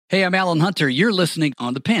Hey, I'm Alan Hunter. You're listening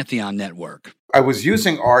on the Pantheon Network. I was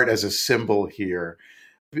using art as a symbol here,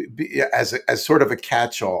 as sort of a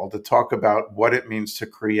catch-all to talk about what it means to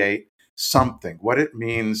create something, what it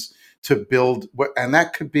means to build, and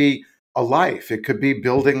that could be a life. It could be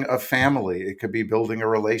building a family. It could be building a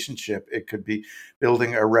relationship. It could be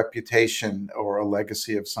building a reputation or a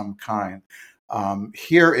legacy of some kind.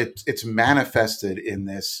 Here, it's manifested in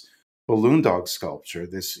this balloon dog sculpture,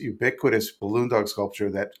 this ubiquitous balloon dog sculpture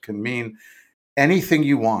that can mean anything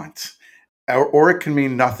you want, or it can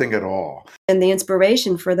mean nothing at all. And the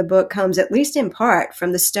inspiration for the book comes, at least in part,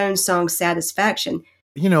 from the Stones song Satisfaction.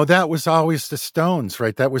 You know, that was always the Stones,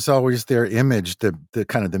 right? That was always their image, the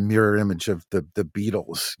kind of the mirror image of the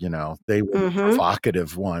Beatles. You know, they were the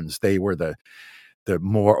provocative ones. They were the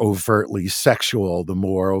more overtly sexual, the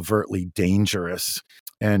more overtly dangerous.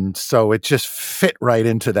 And so it just fit right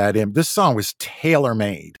into that image. This song was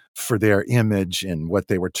tailor-made for their image and what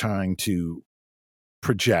they were trying to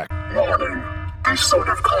project. Warning, this sort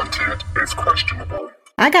of content is questionable.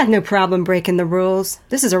 I got no problem breaking the rules.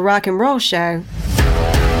 This is a rock and roll show.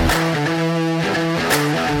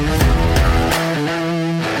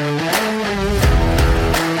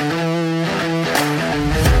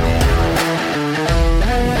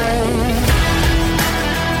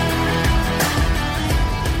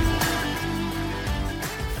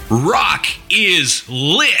 Rock is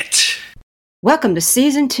Lit. Welcome to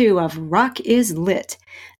Season 2 of Rock is Lit,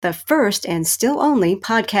 the first and still only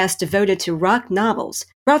podcast devoted to rock novels,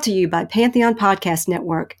 brought to you by Pantheon Podcast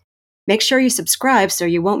Network. Make sure you subscribe so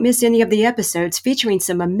you won't miss any of the episodes featuring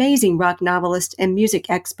some amazing rock novelists and music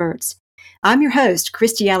experts. I'm your host,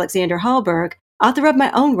 Christy Alexander Hallberg, author of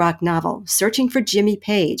my own rock novel, Searching for Jimmy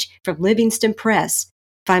Page, from Livingston Press.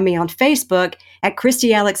 Find me on Facebook at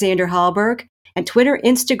Christy Alexander Hallberg, and Twitter,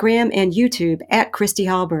 Instagram, and YouTube at Christy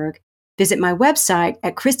Hallberg. Visit my website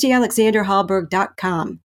at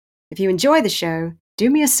ChristyAlexanderHallberg.com. If you enjoy the show, do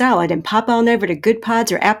me a solid and pop on over to Good Pods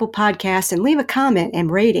or Apple Podcasts and leave a comment and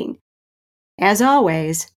rating. As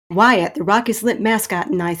always, Wyatt, the Rock is Lit mascot,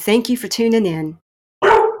 and I thank you for tuning in.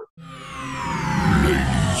 Ladies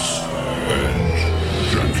and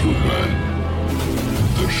gentlemen,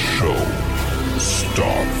 the show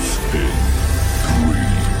starts in 3,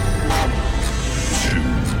 2,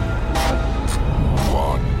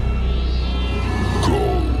 1, go.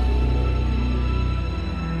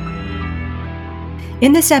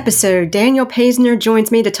 In this episode, Daniel Paisner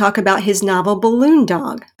joins me to talk about his novel Balloon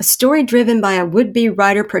Dog, a story driven by a would-be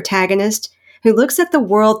writer protagonist who looks at the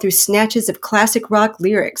world through snatches of classic rock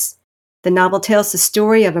lyrics. The novel tells the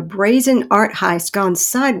story of a brazen art heist gone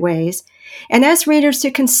sideways and asks readers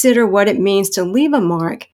to consider what it means to leave a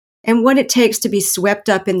mark and what it takes to be swept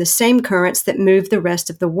up in the same currents that move the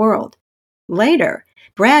rest of the world. Later,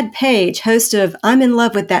 Brad Page, host of I'm in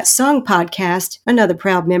Love with That Song podcast, another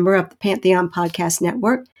proud member of the Pantheon Podcast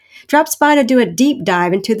Network, drops by to do a deep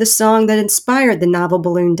dive into the song that inspired the novel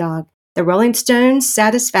Balloon Dog, the Rolling Stones'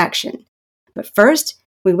 Satisfaction. But first,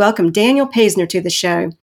 we welcome Daniel Paisner to the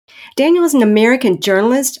show. Daniel is an American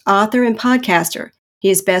journalist, author, and podcaster. He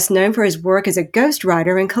is best known for his work as a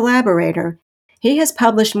ghostwriter and collaborator. He has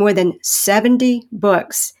published more than 70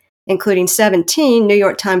 books, including 17 New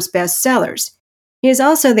York Times bestsellers. He is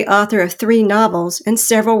also the author of 3 novels and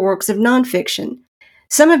several works of nonfiction.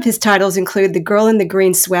 Some of his titles include The Girl in the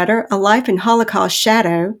Green Sweater, A Life in Holocaust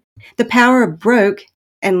Shadow, The Power of Broke,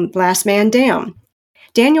 and Last Man Down.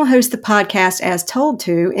 Daniel hosts the podcast As Told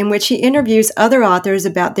To, in which he interviews other authors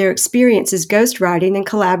about their experiences ghostwriting and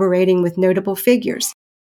collaborating with notable figures.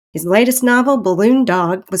 His latest novel, Balloon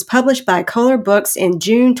Dog, was published by Kohler Books in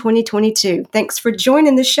June 2022. Thanks for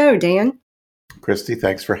joining the show, Dan. Christy,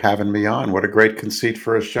 thanks for having me on. What a great conceit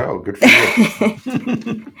for a show. Good for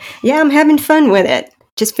you. Yeah, I'm having fun with it.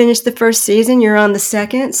 Just finished the first season. You're on the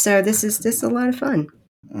second, so this is a lot of fun.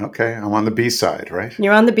 Okay, I'm on the B side, right?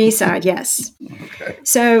 You're on the B side, yes. Okay.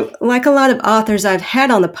 So, like a lot of authors I've had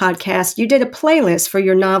on the podcast, you did a playlist for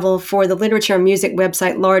your novel for the literature and music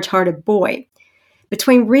website Large Hearted Boy.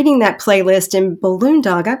 Between reading that playlist and Balloon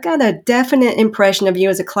Dog, I've got a definite impression of you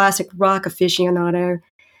as a classic rock aficionado.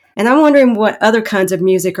 And I'm wondering what other kinds of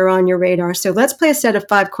music are on your radar. So let's play a set of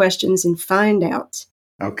 5 questions and find out.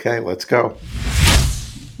 Okay, let's go.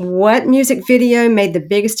 What music video made the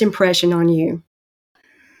biggest impression on you?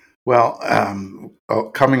 Well,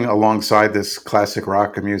 coming alongside this classic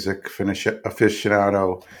rock music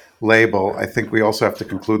aficionado label, I think we also have to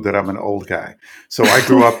conclude that I'm an old guy. So I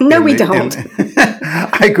grew up. No, we don't.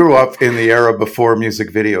 I grew up in the era before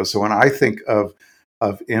music videos. So when I think of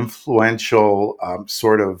influential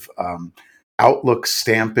outlook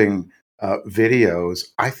stamping videos,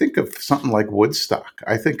 I think of something like Woodstock.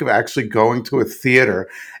 I think of actually going to a theater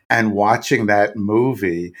and watching that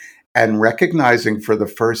movie and recognizing for the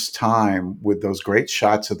first time, with those great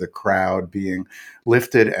shots of the crowd being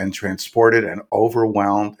lifted and transported and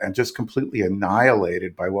overwhelmed and just completely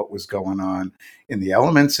annihilated by what was going on in the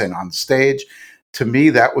elements and on stage. To me,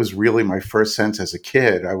 that was really my first sense as a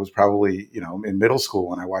kid. I was probably, in middle school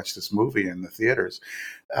when I watched this movie in the theaters.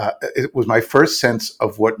 It was my first sense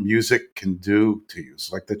of what music can do to you.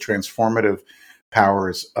 So like the transformative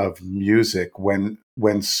powers of music when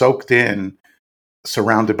soaked in,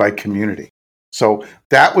 surrounded by community. So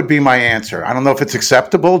that would be my answer. I don't know if it's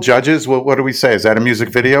acceptable. Judges, what do we say? Is that a music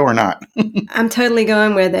video or not? I'm totally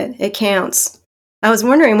going with it. It counts. I was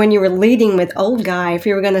wondering when you were leading with Old Guy, if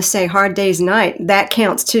you were going to say Hard Day's Night, that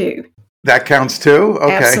counts too. That counts too?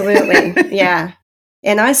 Okay. Absolutely. Yeah.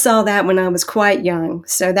 And I saw that when I was quite young.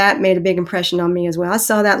 So that made a big impression on me as well. I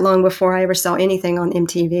saw that long before I ever saw anything on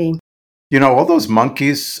MTV. All those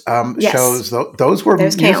Monkees Yes. shows, those were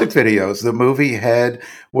music videos. The movie Head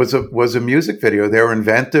was a music video. They were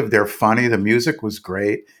inventive. They're funny. The music was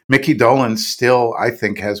great. Mickey Dolenz still, I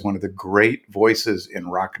think, has one of the great voices in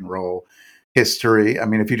rock and roll history. I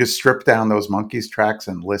mean, if you just strip down those Monkees tracks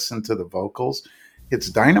and listen to the vocals, it's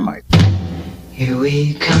dynamite. Here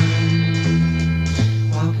we come,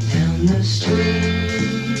 walking down the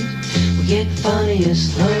street. We get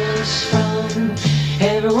funniest looks from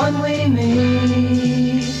everyone we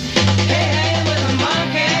meet. Hey, we're the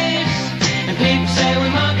Monkees, and people say we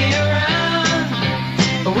monkey around,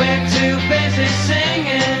 but we're too busy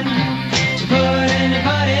singing to put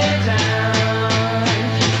anybody down.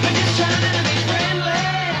 We're just trying to be friendly.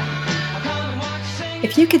 Come and watch sing.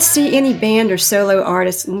 If you could see any band or solo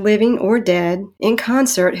artist, living or dead, in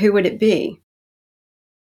concert, who would it be?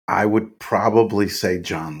 I would probably say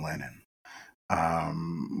John Lennon.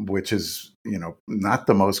 Which is, not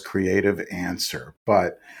the most creative answer,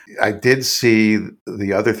 but I did see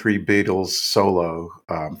the other three Beatles solo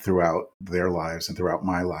throughout their lives and throughout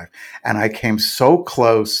my life. And I came so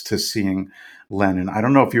close to seeing Lennon. I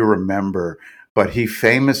don't know if you remember, but he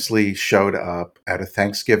famously showed up at a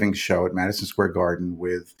Thanksgiving show at Madison Square Garden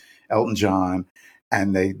with Elton John.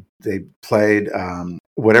 And they played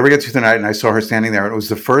Whatever Gets You Tonight. And I saw her standing there. And it was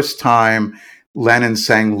the first time Lennon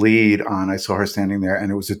sang lead on I Saw Her Standing There, and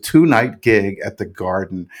it was a 2-night gig at the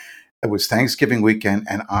Garden. It was Thanksgiving weekend,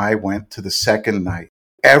 and I went to the second night.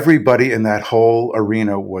 Everybody in that whole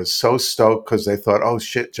arena was so stoked because they thought, oh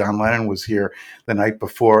shit, John Lennon was here the night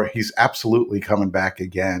before. He's absolutely coming back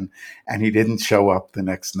again. And he didn't show up the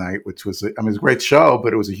next night, which was, it was a great show,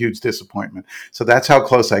 but it was a huge disappointment. So that's how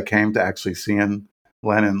close I came to actually seeing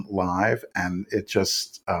Lennon live, and it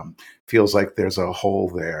just feels like there's a hole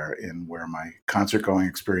there in where my concert going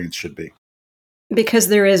experience should be. Because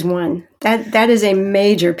there is one. That is a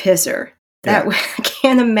major pisser. Yeah. I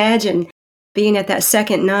can't imagine being at that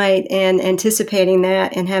second night and anticipating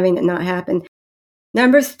that and having it not happen.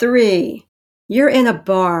 Number 3, you're in a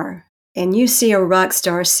bar and you see a rock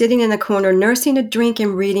star sitting in the corner nursing a drink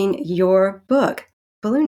and reading your book,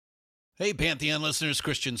 Balloon. Hey, Pantheon listeners,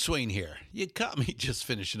 Christian Swain here. You caught me just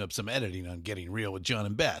finishing up some editing on Getting Real with John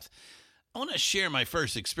and Beth. I want to share my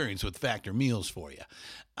first experience with Factor Meals for you.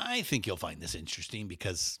 I think you'll find this interesting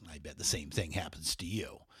because I bet the same thing happens to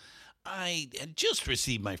you. I had just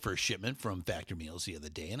received my first shipment from Factor Meals the other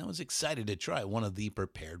day, and I was excited to try one of the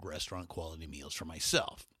prepared restaurant quality meals for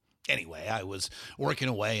myself. Anyway, I was working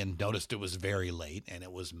away and noticed it was very late, and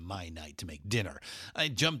it was my night to make dinner. I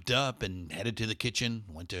jumped up and headed to the kitchen,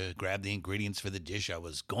 went to grab the ingredients for the dish I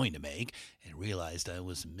was going to make, and realized I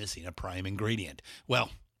was missing a prime ingredient.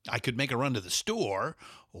 Well, I could make a run to the store,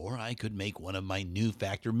 or I could make one of my new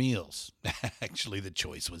Factor meals. Actually, the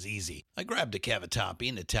choice was easy. I grabbed a cavatappi,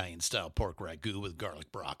 an Italian-style pork ragu with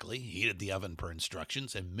garlic broccoli, heated the oven per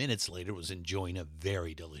instructions, and minutes later was enjoying a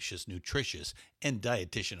very delicious, nutritious, and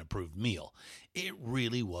dietitian-approved meal. It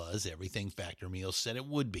really was everything Factor Meals said it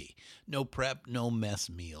would be. No prep, no mess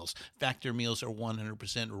meals. Factor Meals are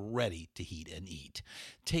 100% ready to heat and eat.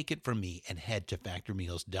 Take it from me and head to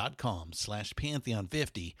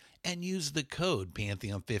factormeals.com/Pantheon50 and use the code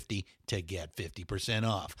Pantheon50 to get 50%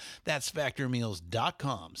 off. That's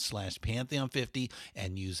factormeals.com/Pantheon50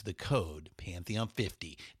 and use the code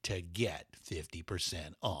Pantheon50 to get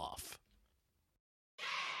 50% off.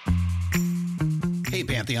 Hey,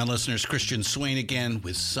 Pantheon listeners, Christian Swain again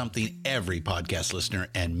with something every podcast listener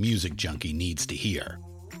and music junkie needs to hear.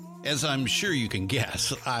 As I'm sure you can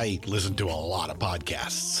guess, I listen to a lot of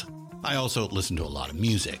podcasts. I also listen to a lot of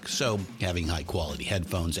music, so having high-quality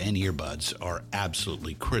headphones and earbuds are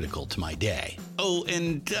absolutely critical to my day. Oh,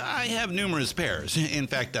 and I have numerous pairs. In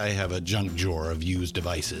fact, I have a junk drawer of used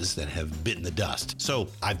devices that have bitten the dust, so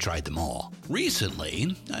I've tried them all.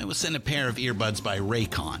 Recently, I was sent a pair of earbuds by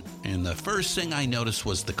Raycon, and the first thing I noticed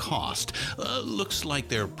was the cost. Looks like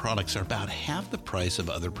their products are about half the price of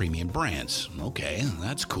other premium brands. Okay,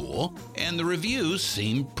 that's cool. And the reviews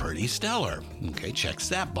seem pretty stellar. Okay, checks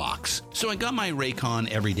that box. So I got my Raycon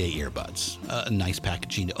everyday earbuds. Nice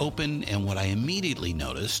packaging to open, and what I immediately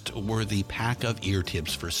noticed were the pack of ear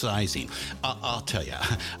tips for sizing. I'll tell you,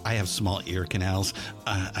 I have small ear canals.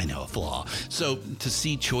 I know, a flaw. So to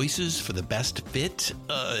see choices for the best fit,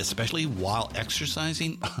 especially while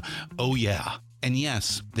exercising, oh yeah. And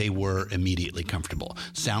yes, they were immediately comfortable.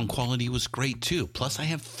 Sound quality was great too. Plus, I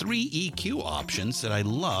have 3 EQ options that I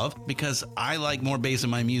love because I like more bass in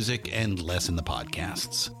my music and less in the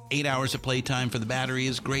podcasts. 8 hours of playtime for the battery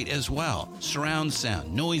is great as well. Surround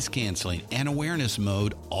sound, noise canceling, and awareness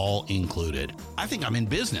mode all included. I think I'm in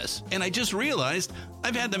business. And I just realized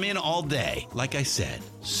I've had them in all day. Like I said,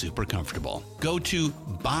 super comfortable. Go to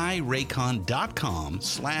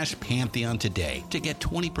buyraycon.com/Pantheon today to get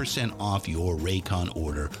 20% off your Raycon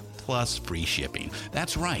order plus free shipping.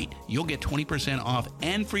 That's right. You'll get 20% off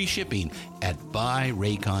and free shipping at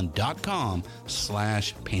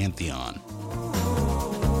buyraycon.com/Pantheon.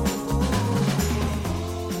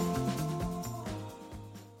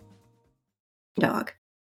 Dog.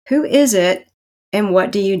 Who is it and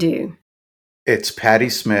what do you do? It's Patti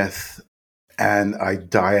Smith, and I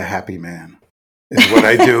die a happy man is what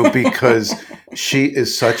I do because she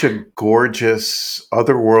is such a gorgeous,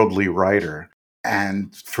 otherworldly writer.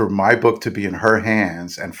 And for my book to be in her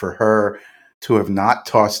hands and for her to have not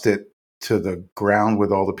tossed it to the ground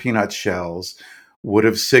with all the peanut shells would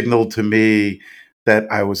have signaled to me that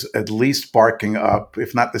I was at least barking up,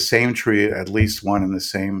 if not the same tree, at least one in the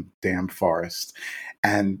same damn forest.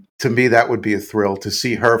 And to me, that would be a thrill. To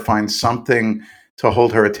see her find something to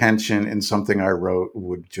hold her attention in something I wrote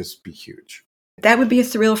would just be huge. That would be a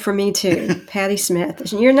thrill for me too, Patti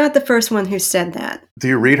Smith. You're not the first one who said that. Do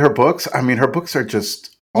you read her books? I mean, her books are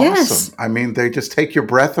just awesome. Yes. I mean, they just take your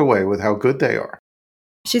breath away with how good they are.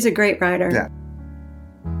 She's a great writer. Yeah.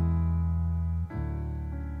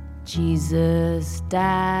 Jesus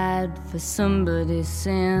died for somebody's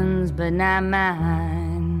sins, but not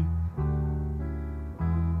mine.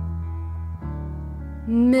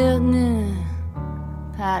 Milton,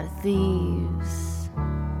 pot of thieves,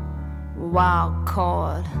 wild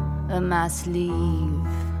cord in my sleeve,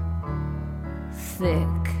 thick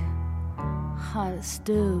heart of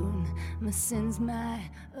stone, my sins my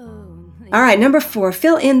own. All right, number 4,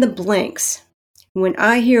 fill in the blanks. When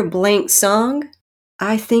I hear blank song,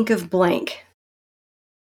 I think of blank.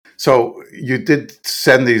 So you did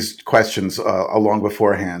send these questions along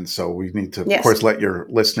beforehand, so we need to, Yes. of course, let your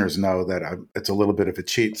listeners know that it's a little bit of a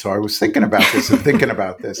cheat. So I was thinking about this and thinking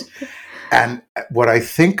about this. And what I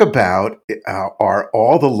think about are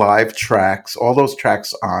all the live tracks, all those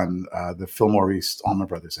tracks on the Fillmore East Allman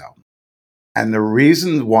Brothers album. And the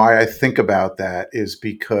reason why I think about that is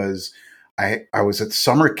because I was at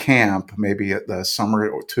summer camp, maybe at the summer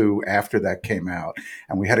or two after that came out,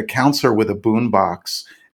 and we had a counselor with a boombox,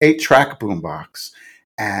 8-track boombox,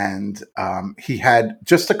 and he had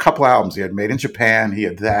just a couple albums. He had Made in Japan, he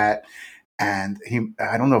had that, and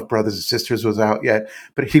I don't know if Brothers and Sisters was out yet,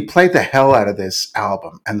 but he played the hell out of this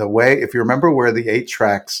album. And the way, if you remember where the 8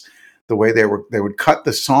 tracks, the way they would cut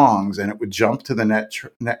the songs and it would jump to the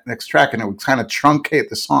next track and it would kind of truncate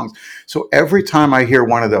the songs. So every time I hear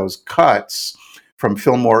one of those cuts from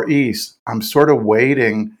Fillmore East, I'm sort of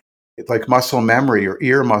waiting, like muscle memory or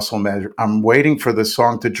ear muscle memory. I'm waiting for the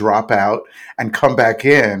song to drop out and come back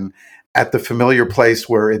in at the familiar place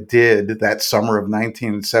where it did that summer of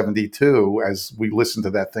 1972 as we listened to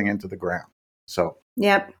that thing into the ground. So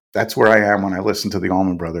Yep. that's where I am when I listen to the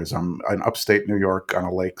Allman Brothers. I'm in upstate New York on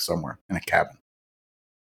a lake somewhere in a cabin.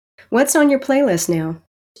 What's on your playlist now?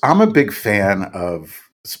 I'm a big fan of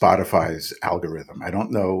Spotify's algorithm. I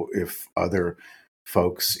don't know if other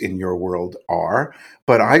folks in your world are,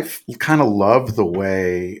 but I kind of love the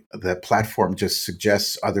way the platform just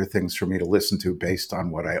suggests other things for me to listen to based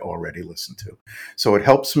on what I already listen to. So it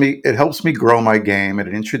helps me grow my game. It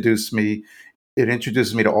introduces me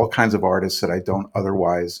to all kinds of artists that I don't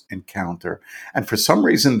otherwise encounter. And for some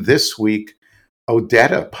reason this week,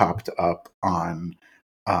 Odetta popped up on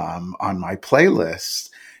my playlist.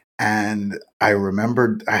 And I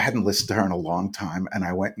remembered I hadn't listened to her in a long time. And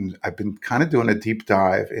I went and I've been kind of doing a deep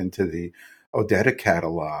dive into the Odetta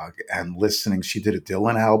catalog and listening. She did a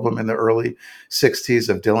Dylan album in the early 60s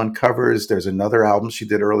of Dylan covers. There's another album she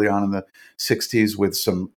did early on in the 60s with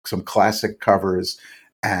some classic covers.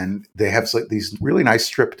 And they have these really nice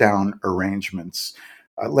stripped down arrangements.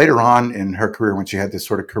 Later on in her career, when she had this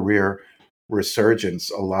sort of career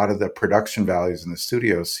resurgence, a lot of the production values in the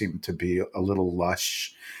studio seemed to be a little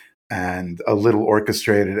lush and a little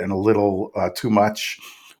orchestrated and a little too much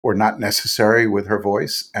or not necessary with her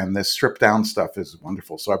voice. And this stripped down stuff is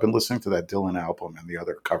wonderful. So I've been listening to that Dylan album and the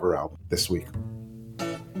other cover album this week.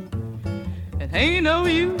 It ain't no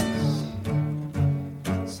use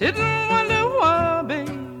sitting wonder why, babe.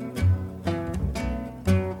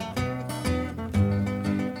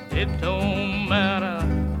 It don't matter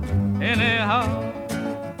anyhow.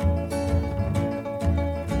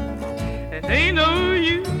 It ain't no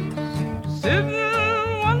use sitting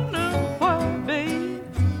wonder why, babe.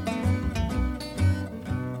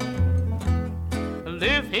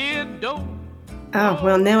 Live here, don't. Oh,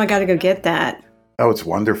 well, now I got to go get that. Oh, it's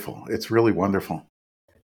wonderful. It's really wonderful.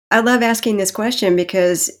 I love asking this question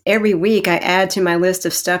because every week I add to my list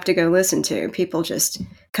of stuff to go listen to. People just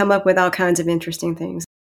come up with all kinds of interesting things.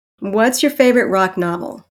 What's your favorite rock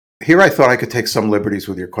novel? Here I thought I could take some liberties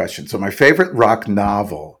with your question. So my favorite rock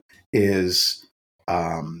novel is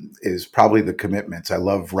probably The Commitments. I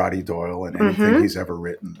love Roddy Doyle and anything he's ever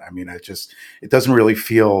written. I mean, it doesn't really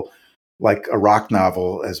feel like a rock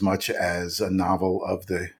novel as much as a novel of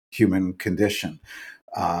the human condition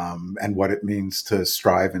and what it means to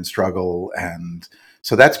strive and struggle. And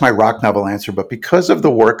so that's my rock novel answer. But because of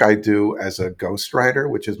the work I do as a ghostwriter,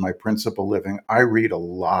 which is my principal living, I read a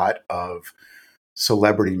lot of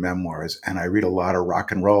celebrity memoirs and I read a lot of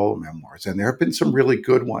rock and roll memoirs. And there have been some really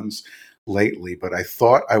good ones lately, but I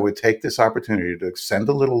thought I would take this opportunity to send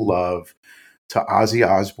a little love to Ozzy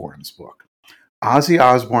Osbourne's book. Ozzy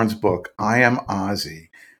Osbourne's book, I Am Ozzy.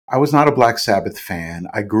 I was not a Black Sabbath fan.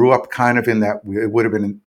 I grew up kind of in that, it would have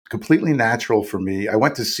been completely natural for me. I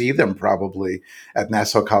went to see them probably at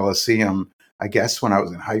Nassau Coliseum, I guess, when I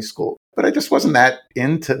was in high school, but I just wasn't that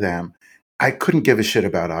into them. I couldn't give a shit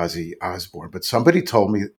about Ozzy Osbourne, but somebody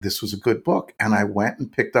told me this was a good book, and I went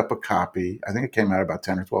and picked up a copy. I think it came out about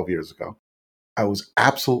 10 or 12 years ago. I was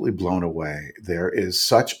absolutely blown away. There is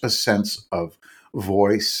such a sense of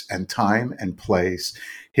voice and time and place.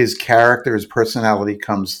 His character, his personality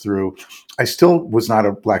comes through. I still was not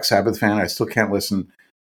a Black Sabbath fan. I still can't listen.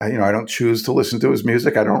 I don't choose to listen to his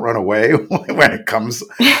music. I don't run away when it comes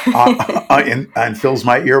and fills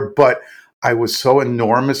my ear. But I was so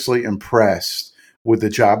enormously impressed with the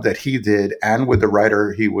job that he did and with the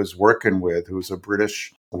writer he was working with, who's a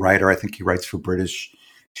British writer. I think he writes for British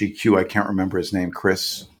GQ. I can't remember his name.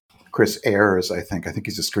 Chris Ayres, I think. I think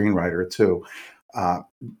he's a screenwriter too.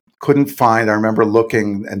 Couldn't find, I remember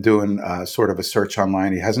looking and doing sort of a search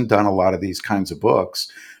online. He hasn't done a lot of these kinds of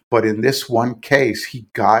books, but in this one case, he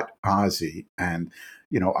got Ozzy. And,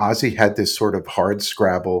 Ozzy had this sort of hard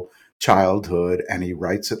scrabble childhood, and he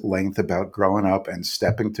writes at length about growing up and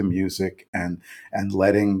stepping to music and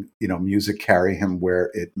letting, music carry him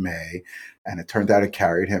where it may. And it turned out it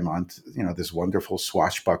carried him on to, this wonderful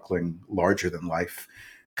swashbuckling, larger than life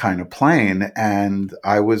kind of plane, and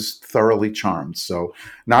I was thoroughly charmed. So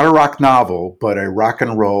not a rock novel, but a rock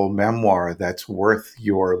and roll memoir that's worth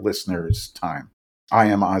your listeners' time. I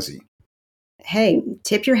Am Ozzy. Hey,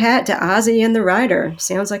 tip your hat to Ozzy and the writer.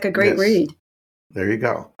 Sounds like a great read. There you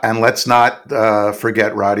go. And let's not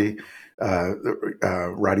forget Roddy Doyle,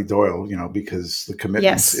 because The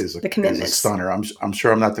Commitments is a stunner. I'm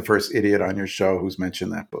sure I'm not the first idiot on your show who's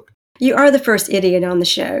mentioned that book. You are the first idiot on the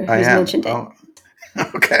show who's mentioned it. Oh.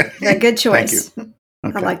 Okay. Yeah, good choice. Thank you.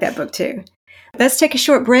 Okay. I like that book too. Let's take a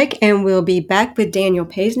short break and we'll be back with Daniel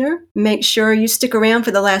Paisner. Make sure you stick around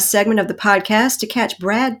for the last segment of the podcast to catch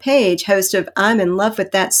Brad Page, host of I'm in Love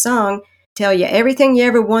with That Song, tell you everything you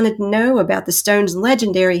ever wanted to know about the Stones'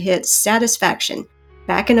 legendary hit Satisfaction.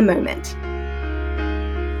 Back in a moment.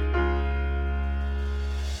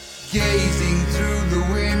 Gazing through the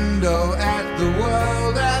window at the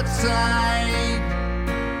world outside,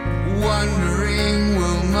 wondering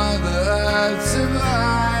will Mother Earth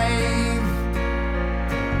survive,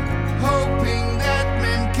 hoping that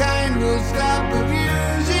mankind will stop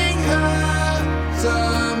abusing her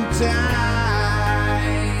sometime.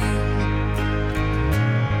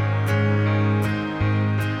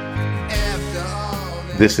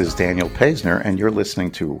 This is Daniel Paisner, and you're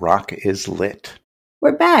listening to Rock is Lit.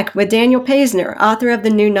 We're back with Daniel Paisner, author of the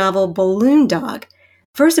new novel Balloon Dog.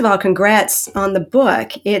 First of all, congrats on the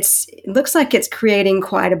book. It looks like it's creating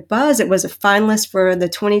quite a buzz. It was a finalist for the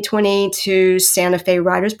 2022 Santa Fe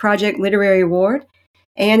Writers Project Literary Award.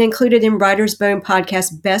 and included in Writer's Bone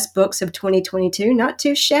Podcast Best Books of 2022. Not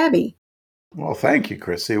too shabby. Well, thank you,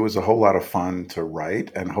 Chrissy. It was a whole lot of fun to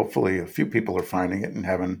write, and hopefully a few people are finding it and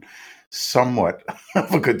having somewhat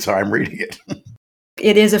of a good time reading it.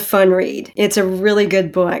 It is a fun read. It's a really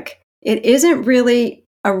good book. It isn't really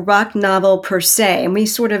a rock novel per se, and we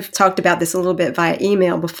sort of talked about this a little bit via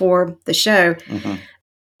email before the show. Mm-hmm.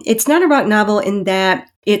 It's not a rock novel in that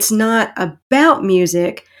it's not about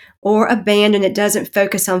music or a band, and it doesn't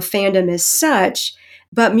focus on fandom as such,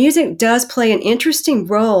 but music does play an interesting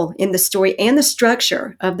role in the story and the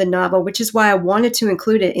structure of the novel, which is why I wanted to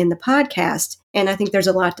include it in the podcast, and I think there's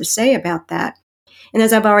a lot to say about that. And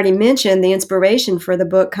as I've already mentioned, the inspiration for the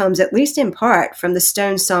book comes at least in part from the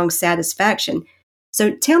Stones song Satisfaction.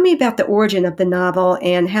 So tell me about the origin of the novel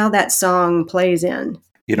and how that song plays in.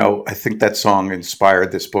 You know, I think that song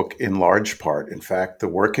inspired this book in large part. In fact, the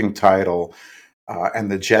working title and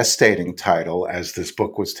the gestating title as this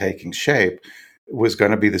book was taking shape was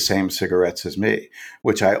going to be The Same Cigarettes as Me,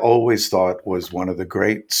 which I always thought was one of the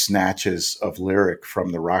great snatches of lyric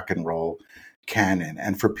from the rock and roll canon.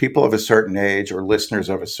 And for people of a certain age or listeners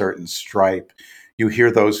of a certain stripe, you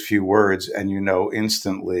hear those few words and you know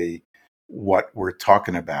instantly what we're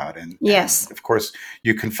talking about. And yes, and of course,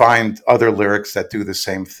 you can find other lyrics that do the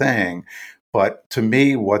same thing. But to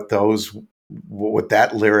me, what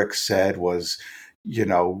that lyric said was, you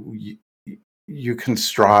know, you can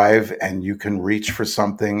strive and you can reach for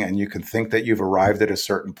something and you can think that you've arrived at a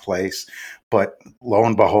certain place, but lo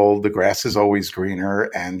and behold, the grass is always greener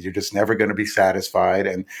and you're just never going to be satisfied,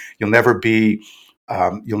 and you'll never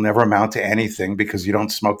amount to anything because you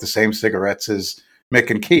don't smoke the same cigarettes as Mick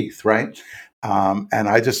and Keith, right? And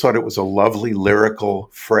I just thought it was a lovely lyrical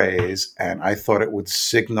phrase, and I thought it would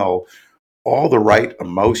signal all the right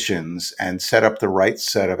emotions and set up the right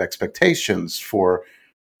set of expectations for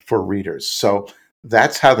readers. So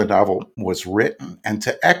that's how the novel was written. And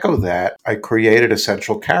to echo that, I created a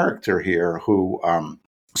central character here who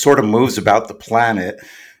sort of moves about the planet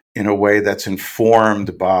in a way that's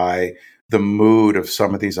informed by the mood of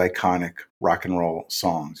some of these iconic rock and roll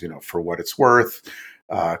songs. You know, For What It's Worth,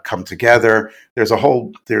 Come Together. There's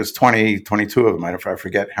 22 of them. I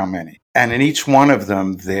forget how many. And in each one of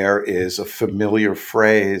them, there is a familiar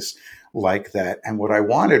phrase like that. And what I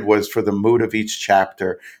wanted was for the mood of each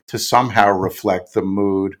chapter to somehow reflect the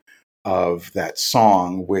mood of that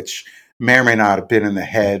song, which may or may not have been in the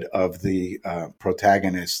head of the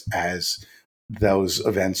protagonist as those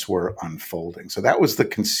events were unfolding. So that was the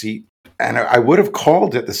conceit. And I would have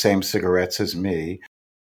called it The Same Cigarettes as Me,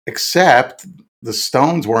 except the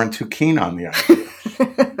Stones weren't too keen on the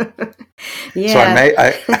idea. Yeah. So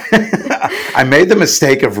I made the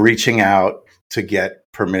mistake of reaching out to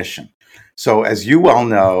get permission. So as you well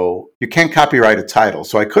know, you can't copyright a title.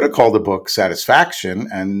 So I could have called the book Satisfaction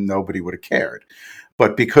and nobody would have cared.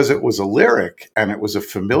 But because it was a lyric and it was a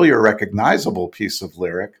familiar, recognizable piece of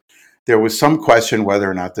lyric, there was some question whether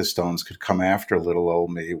or not the Stones could come after little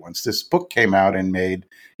old me once this book came out and made,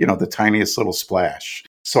 you know, the tiniest little splash.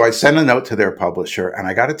 So I sent a note to their publisher, and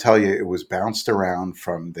I got to tell you, it was bounced around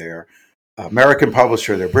from their American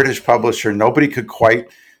publisher, their British publisher. Nobody could quite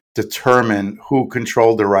determine who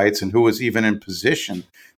controlled the rights and who was even in position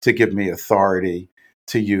to give me authority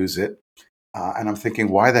to use it. And I'm thinking,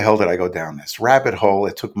 why the hell did I go down this rabbit hole?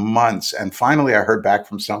 It took months. And finally, I heard back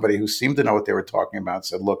from somebody who seemed to know what they were talking about,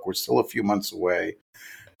 said, look, we're still a few months away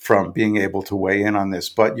from being able to weigh in on this,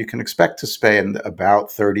 but you can expect to spend about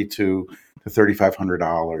 $3,200 to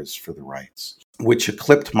 $3,500 for the rights, which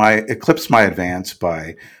eclipsed my advance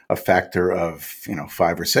by a factor of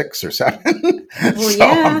 5 or 6 or 7. Well, So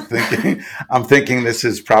yeah. I'm thinking this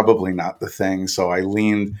is probably not the thing. So I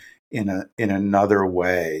leaned in another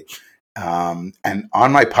way. And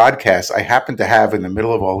on my podcast, I happen to have, in the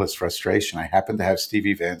middle of all this frustration, I happen to have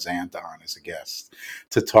Stevie Van Zandt on as a guest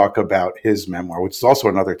to talk about his memoir, which is also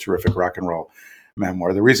another terrific rock and roll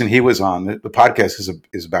memoir. The reason he was on the podcast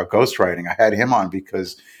is about ghostwriting. I had him on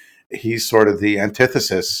because he's sort of the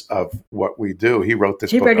antithesis of what we do. He wrote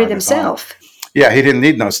this book. He wrote it on his himself. own. Yeah, he didn't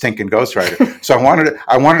need no stinking ghostwriter. So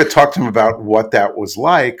I wanted to talk to him about what that was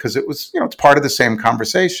like, because it was, it's part of the same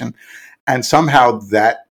conversation. And somehow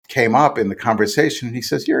that came up in the conversation, and he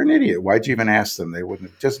says, "You're an idiot. Why'd you even ask them? They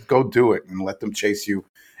wouldn't just go do it and let them chase you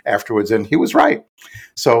afterwards." And he was right.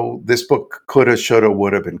 So this book coulda, shoulda,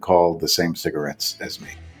 woulda been called The Same Cigarettes as Me.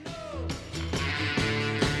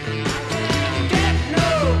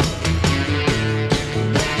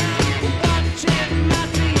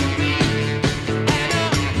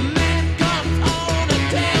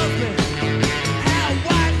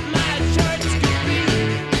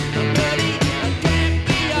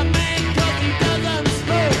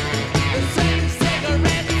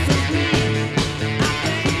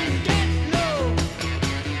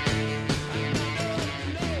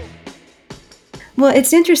 Well,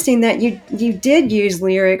 it's interesting that you did use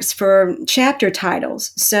lyrics for chapter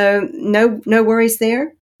titles, so no worries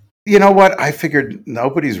there. You know what? I figured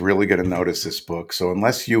nobody's really going to notice this book. So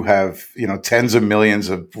unless you have, tens of millions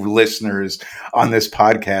of listeners on this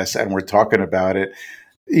podcast and we're talking about it,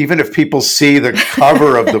 even if people see the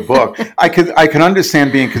cover of the book, I can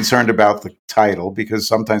understand being concerned about the title, because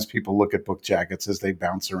sometimes people look at book jackets as they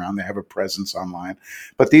bounce around. They have a presence online.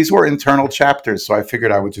 But these were internal chapters, so I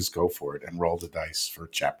figured I would just go for it and roll the dice for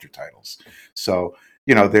chapter titles. So,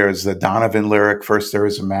 there's the Donovan lyric, First There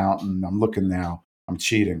Is a Mountain. I'm looking now. I'm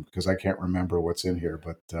cheating because I can't remember what's in here.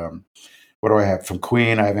 But what do I have? From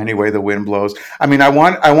Queen, I have Any Way the Wind Blows. I mean, I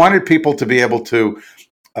wanted people to be able to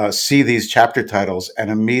see these chapter titles and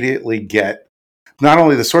immediately get not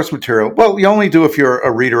only the source material. Well, you only do if you're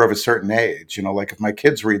a reader of a certain age. Like if my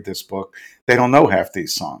kids read this book, they don't know half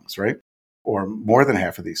these songs, right? Or more than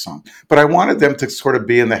half of these songs. But I wanted them to sort of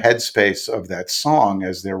be in the headspace of that song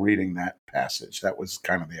as they're reading that passage. That was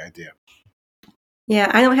kind of the idea.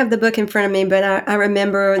 Yeah, I don't have the book in front of me, but I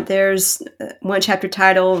remember there's one chapter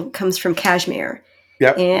title comes from Kashmir.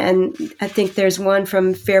 Yep. And I think there's one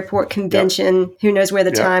from Fairport Convention. Yep. Who knows where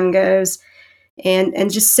the time goes? And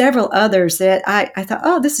just several others that I thought,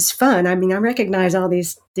 oh, this is fun. I mean, I recognize all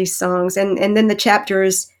these songs. And then the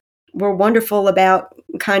chapters were wonderful about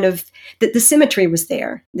kind of the symmetry was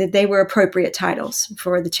there, that they were appropriate titles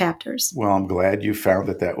for the chapters. Well, I'm glad you found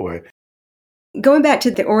it that way. Going back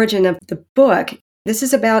to the origin of the book, this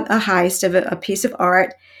is about a heist of a piece of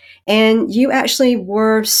art. And you actually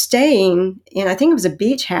were staying in, I think it was a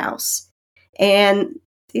beach house. And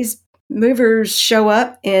these movers show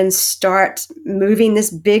up and start moving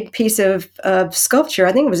this big piece of sculpture.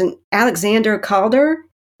 I think it was an Alexander Calder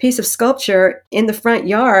piece of sculpture in the front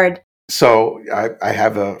yard. So I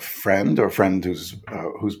have a friend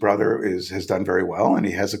whose brother has done very well, and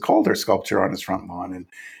he has a Calder sculpture on his front lawn,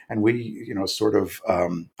 and we sort of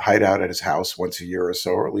hide out at his house once a year or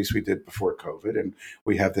so, or at least we did before COVID, and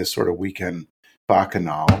we have this sort of weekend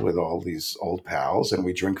bacchanal with all these old pals, and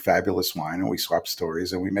we drink fabulous wine and we swap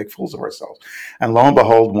stories and we make fools of ourselves. And lo and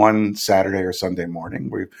behold, one Saturday or Sunday morning,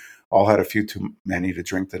 we've all had a few too many to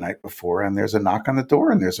drink the night before, and there's a knock on the door,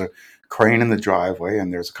 and there's a crane in the driveway,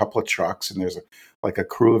 and there's a couple of trucks, and there's a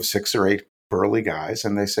crew of 6 or 8 burly guys,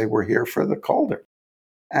 and they say, we're here for the Calder.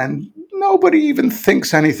 And nobody even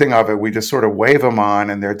thinks anything of it. We just sort of wave them on,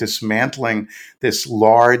 and they're dismantling this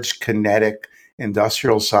large, kinetic,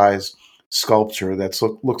 industrial-sized sculpture that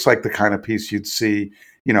looks like the kind of piece you'd see,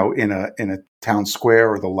 in a town square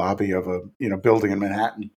or the lobby of a building in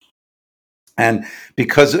Manhattan. And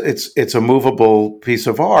because it's a movable piece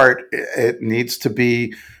of art, it needs to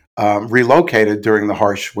be relocated during the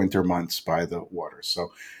harsh winter months by the water.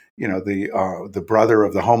 So, the brother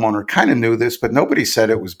of the homeowner kind of knew this, but nobody said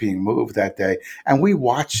it was being moved that day. And we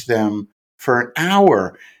watched them for an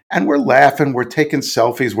hour, and we're laughing, we're taking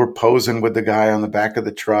selfies, we're posing with the guy on the back of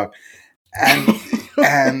the truck.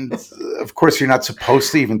 And of course, you're not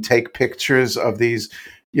supposed to even take pictures of these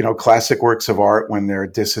classic works of art when they're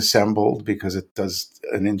disassembled, because it does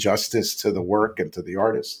an injustice to the work and to the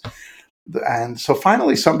artist. And so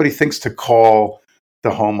finally somebody thinks to call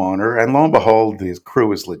the homeowner, and lo and behold, the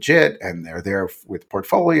crew is legit and they're there with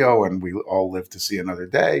portfolio, and we all live to see another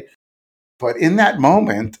day. But in that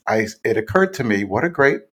moment, it occurred to me, what a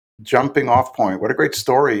great jumping off point, what a great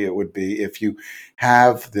story it would be if you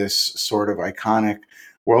have this sort of iconic,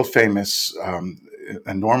 world famous,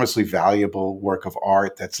 enormously valuable work of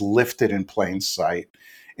art that's lifted in plain sight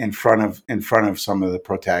in front of some of the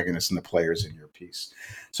protagonists and the players in your piece.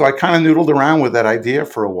 So I kind of noodled around with that idea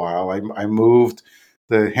for a while. I moved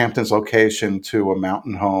the Hamptons location to a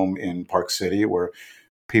mountain home in Park City, where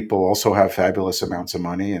people also have fabulous amounts of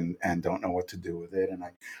money and don't know what to do with it. And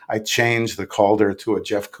I changed the Calder to a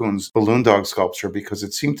Jeff Koons balloon dog sculpture, because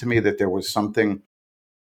it seemed to me that there was something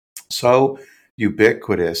so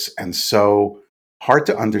ubiquitous and so hard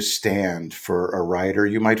to understand for a writer.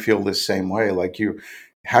 You might feel the same way.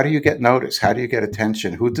 How do you get noticed? How do you get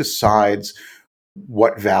attention? Who decides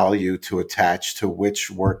what value to attach to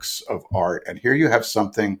which works of art? And here you have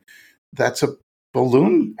something that's a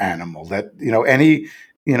balloon animal that, any,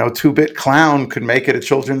 2-bit clown could make it a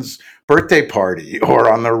children's birthday party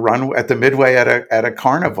or on the run at the Midway at a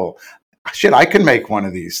carnival. Shit, I can make one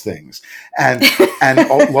of these things. And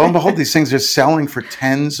lo and behold, these things are selling for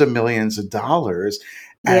tens of millions of dollars.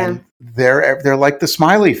 And they're like the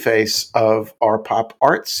smiley face of our pop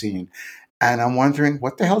art scene. And I'm wondering,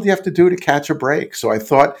 what the hell do you have to do to catch a break? So I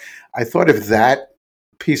thought if that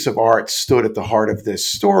piece of art stood at the heart of this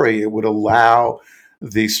story, it would allow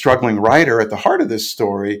the struggling writer at the heart of this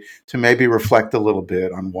story to maybe reflect a little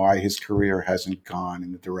bit on why his career hasn't gone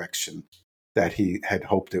in the direction that he had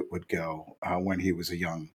hoped it would go when he was a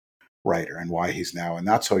young writer, and why he's now a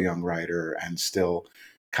not so young writer and still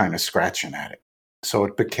kind of scratching at it. So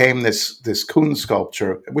it became this Koons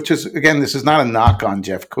sculpture, which is, again, this is not a knock on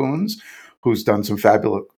Jeff Koons, who's done some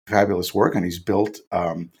fabulous work, and he's built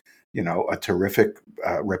a terrific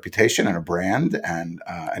reputation and a brand and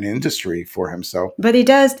an industry for himself. But he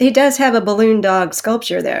does have a balloon dog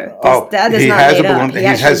sculpture there. That is he not has made a balloon. up. He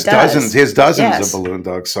has dozens. He has dozens Yes. of balloon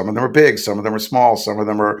dogs. Some of them are big. Some of them are small. Some of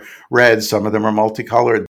them are red. Some of them are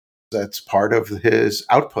multicolored. That's part of his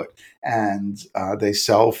output, and they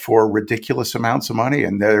sell for ridiculous amounts of money.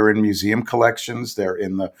 And they're in museum collections. They're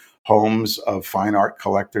in the homes of fine art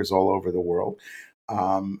collectors all over the world.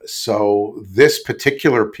 So this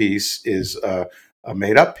particular piece is a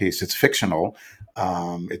made-up piece. It's fictional.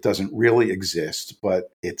 It doesn't really exist,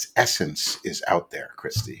 but its essence is out there,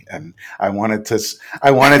 Christy. And I wanted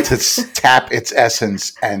to tap its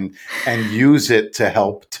essence and use it to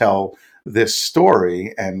help tell this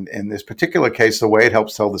story. And in this particular case, the way it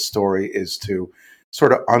helps tell the story is to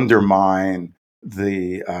sort of undermine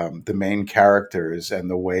the main characters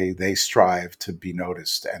and the way they strive to be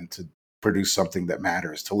noticed and to produce something that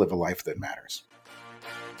matters, to live a life that matters.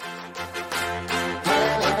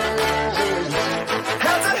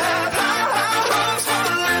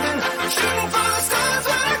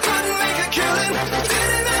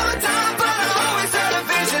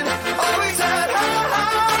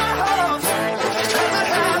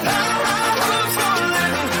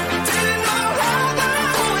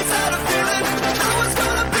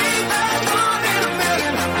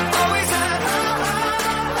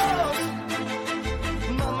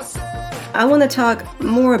 I want to talk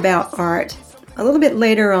more about art a little bit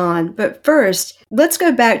later on, but first, let's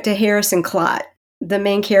go back to Harrison Klott, the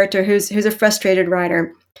main character who's a frustrated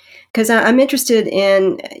writer, because I'm interested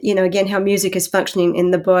in, again, how music is functioning in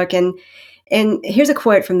the book. And here's a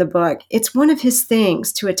quote from the book. It's one of his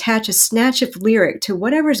things to attach a snatch of lyric to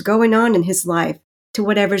whatever's going on in his life, to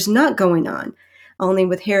whatever's not going on. Only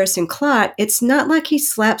with Harrison Klott, it's not like he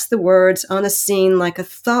slaps the words on a scene like a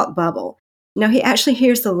thought bubble. No, he actually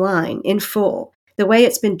hears the line in full, the way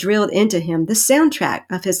it's been drilled into him, the soundtrack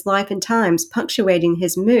of his life and times, punctuating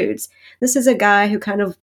his moods. This is a guy who kind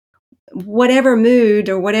of, whatever mood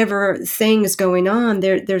or whatever thing is going on,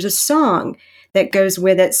 there's a song that goes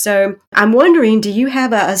with it. So I'm wondering, do you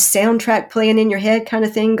have a soundtrack playing in your head kind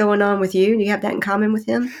of thing going on with you? Do you have that in common with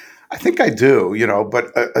him? I think I do,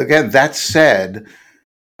 but again, that said,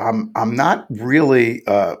 I'm not really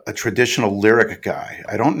a traditional lyric guy.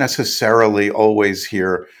 I don't necessarily always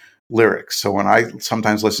hear lyrics. So when I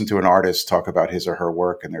sometimes listen to an artist talk about his or her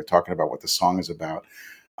work and they're talking about what the song is about,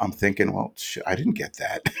 I'm thinking, well, shit, I didn't get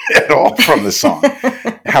that at all from the song.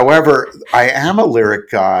 However, I am a lyric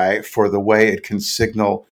guy for the way it can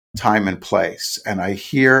signal time and place. And I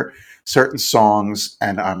hear certain songs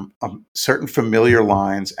and I'm certain familiar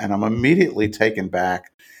lines, and I'm immediately taken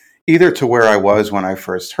back either to where I was when I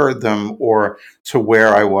first heard them or to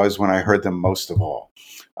where I was when I heard them most of all.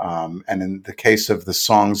 And in the case of the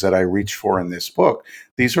songs that I reach for in this book,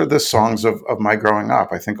 these are the songs of my growing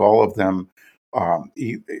up. I think all of them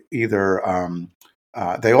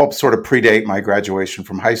they all sort of predate my graduation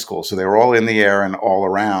from high school. So they were all in the air and all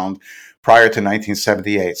around prior to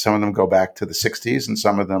 1978. Some of them go back to the 60s and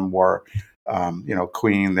some of them were,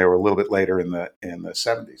 Queen. They were a little bit later in the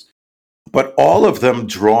 70s. But all of them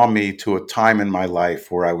draw me to a time in my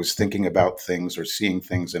life where I was thinking about things or seeing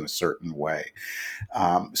things in a certain way.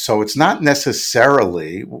 So it's not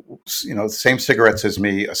necessarily, Same Cigarettes as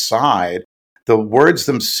Me aside, the words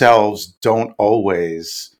themselves don't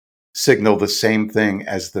always signal the same thing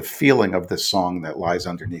as the feeling of the song that lies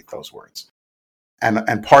underneath those words.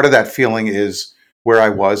 And part of that feeling is where I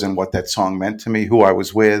was and what that song meant to me, who I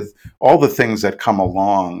was with, all the things that come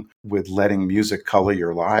along with letting music color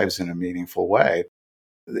your lives in a meaningful way.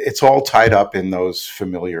 It's all tied up in those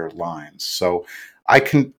familiar lines. So I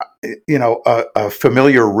can, a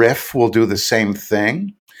familiar riff will do the same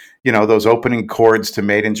thing. Those opening chords to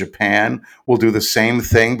Made in Japan will do the same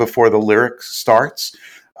thing before the lyric starts.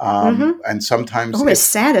 And sometimes it's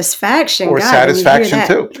satisfaction. Or God, satisfaction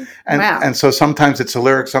too. Wow. And so sometimes it's a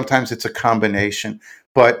lyric, sometimes it's a combination.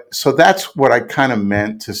 But so that's what I kind of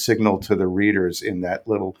meant to signal to the readers in that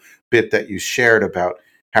little bit that you shared about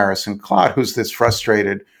Harrison Klott, who's this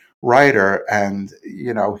frustrated writer. And,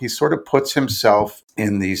 he sort of puts himself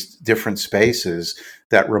in these different spaces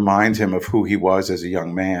that remind him of who he was as a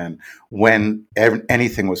young man when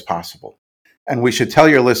anything was possible. And we should tell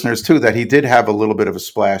your listeners, too, that he did have a little bit of a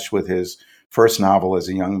splash with his first novel as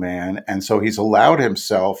a young man. And so he's allowed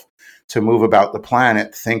himself to move about the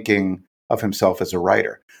planet thinking of himself as a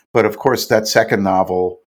writer. But of course, that second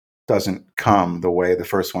novel doesn't come the way the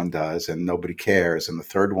first one does, and nobody cares. And the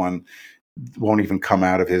third one won't even come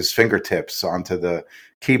out of his fingertips onto the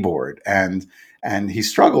keyboard. And he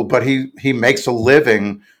struggled, but he makes a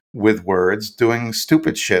living with words doing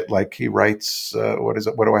stupid shit. Like he writes, what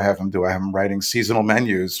do I have him do? I have him writing seasonal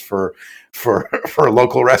menus for a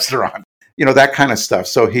local restaurant, that kind of stuff.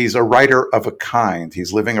 So he's a writer of a kind.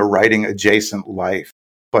 He's living a writing adjacent life,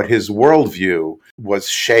 but his worldview was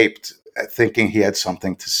shaped thinking he had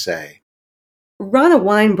something to say. Rana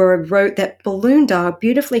Weinberg wrote that Balloon Dog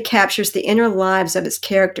beautifully captures the inner lives of its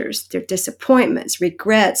characters, their disappointments,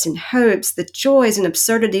 regrets, and hopes, the joys and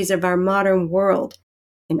absurdities of our modern world.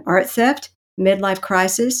 In art theft, midlife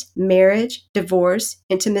crisis, marriage, divorce,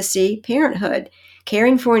 intimacy, parenthood,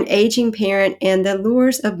 caring for an aging parent, and the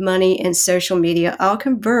lures of money and social media all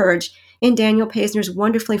converge in Daniel Paisner's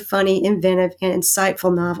wonderfully funny, inventive, and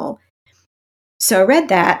insightful novel. So I read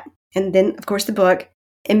that, and then, of course, the book.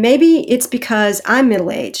 And maybe it's because I'm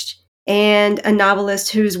middle-aged and a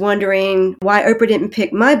novelist who's wondering why Oprah didn't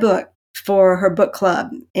pick my book for her book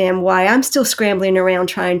club and why I'm still scrambling around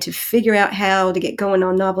trying to figure out how to get going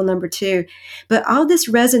on novel number 2. But all this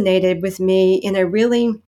resonated with me in a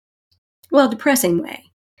really, depressing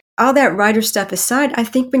way. All that writer stuff aside, I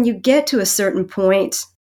think when you get to a certain point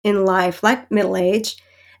in life, like middle age,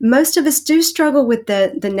 most of us do struggle with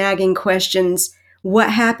the nagging questions.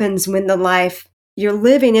 What happens when the life you're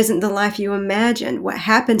living isn't the life you imagine? What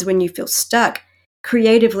happens when you feel stuck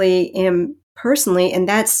creatively and personally? And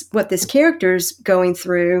that's what this character's going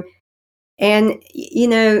through. And,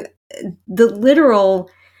 the literal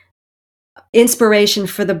inspiration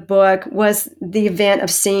for the book was the event of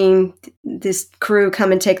seeing this crew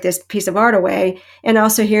come and take this piece of art away and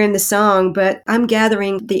also hearing the song. But I'm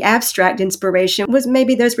gathering the abstract inspiration was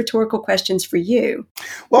maybe those rhetorical questions for you.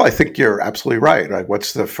 Well, I think you're absolutely right. Like,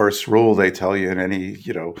 what's the first rule they tell you in any,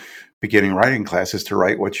 beginning writing class is to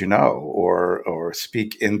write what you know or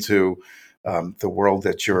speak into the world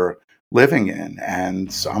that you're living in.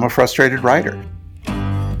 And so I'm a frustrated writer.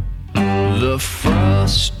 The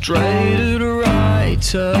frustrated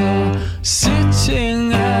writer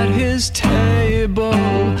sitting at his table,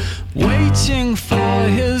 waiting for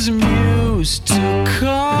his muse to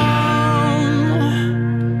come.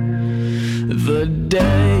 The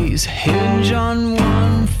days hinge on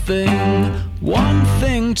one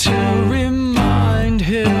thing to remind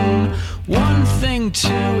him, one thing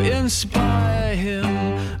to inspire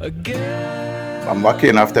him again. I'm lucky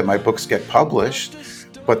enough that my books get published,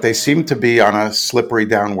 but they seem to be on a slippery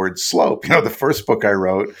downward slope. The first book I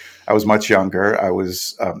wrote, I was much younger. It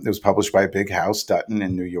was published by a big house, Dutton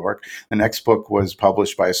in New York. The next book was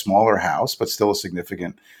published by a smaller house, but still a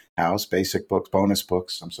significant house, Basic Books, Bonus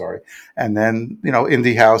Books, I'm sorry. And then,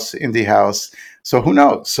 indie house. So who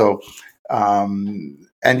knows? So, and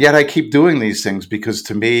yet I keep doing these things because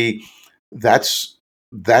to me, that's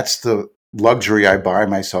the luxury I buy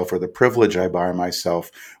myself or the privilege I buy myself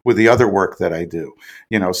with the other work that I do.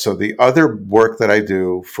 So the other work that I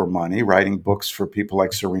do for money, writing books for people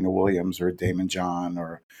like Serena Williams or Damon John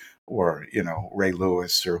or Ray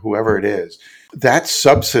Lewis or whoever it is, that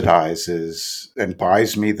subsidizes and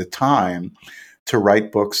buys me the time to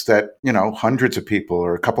write books that, hundreds of people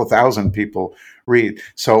or a couple thousand people read.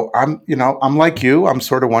 So I'm like you, I'm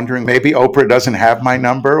sort of wondering, maybe Oprah doesn't have my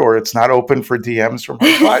number or it's not open for DMs from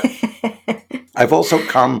her, but I've also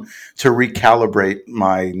come to recalibrate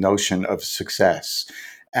my notion of success.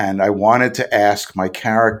 And I wanted to ask my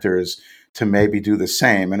characters to maybe do the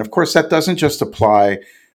same. And of course, that doesn't just apply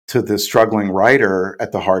to the struggling writer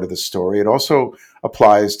at the heart of the story. It also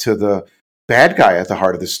applies to the bad guy at the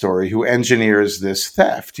heart of the story who engineers this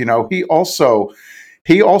theft. He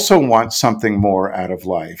also wants something more out of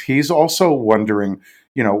life. He's also wondering,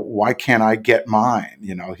 why can't I get mine?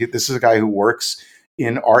 This is a guy who works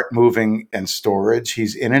in art moving and storage.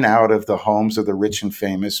 He's in and out of the homes of the rich and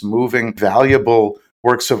famous, moving valuable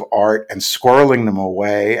works of art and squirreling them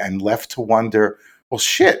away, and left to wonder, well,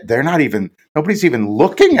 shit, nobody's even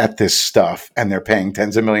looking at this stuff, and they're paying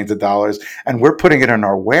tens of millions of dollars, and we're putting it in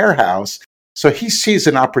our warehouse. So he sees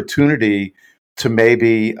an opportunity to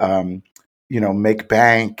maybe, make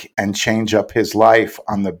bank and change up his life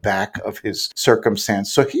on the back of his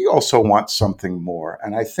circumstance. So he also wants something more.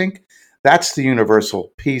 And I think that's the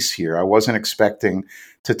universal piece here. I wasn't expecting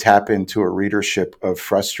to tap into a readership of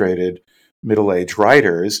frustrated middle-aged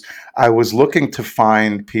writers. I was looking to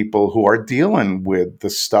find people who are dealing with the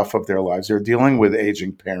stuff of their lives. They're dealing with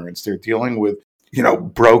aging parents. They're dealing with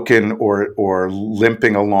broken or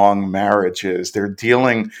limping along marriages. They're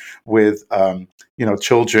dealing with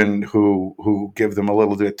children who give them a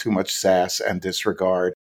little bit too much sass and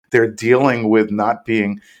disregard. They're dealing with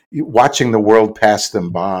watching the world pass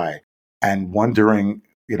them by and wondering,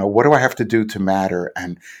 what do I have to do to matter,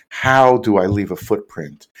 and how do I leave a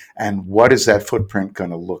footprint, and what is that footprint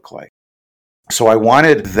going to look like? So I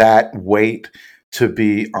wanted that weight to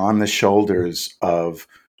be on the shoulders of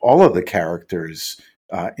all of the characters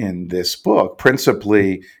in this book,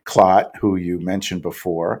 principally Clot, who you mentioned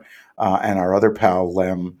before, and our other pal,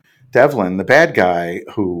 Lem Devlin, the bad guy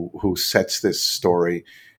who sets this story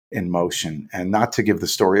in motion. And not to give the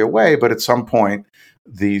story away, but at some point,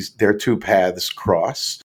 their two paths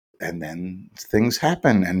cross, and then things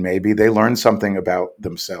happen, and maybe they learn something about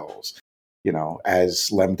themselves.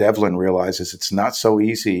 As Lem Devlin realizes, it's not so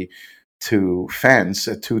easy to fence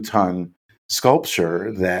a 2-ton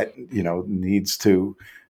sculpture that needs to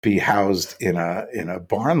be housed in a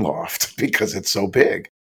barn loft because it's so big.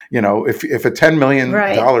 If a $10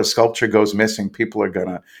 million sculpture goes missing, people are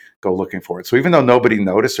gonna go looking for it. So even though nobody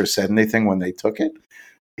noticed or said anything when they took it,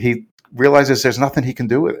 he realizes there's nothing he can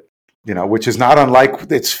do with it. Which is not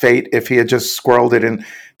unlike its fate if he had just squirreled it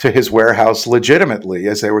into his warehouse legitimately,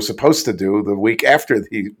 as they were supposed to do the week after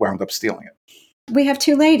he wound up stealing it. We have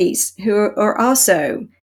two ladies who are also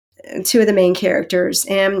two of the main characters.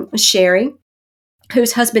 Sherry,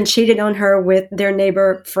 whose husband cheated on her with their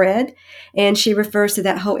neighbor, Fred, and she refers to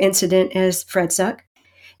that whole incident as Fred Suck.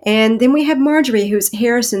 And then we have Marjorie, who's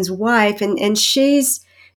Harrison's wife, and she's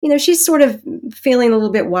sort of feeling a little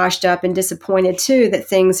bit washed up and disappointed, too, that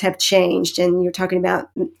things have changed. And you're talking about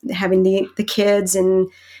having the kids, and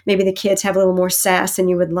maybe the kids have a little more sass than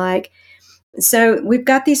you would like. So we've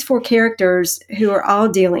got these 4 characters who are all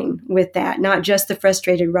dealing with that, not just the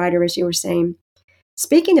frustrated writer, as you were saying.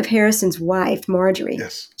 Speaking of Harrison's wife, Marjorie,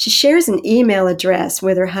 she shares an email address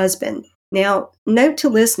with her husband. Now, note to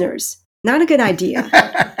listeners, not a good idea.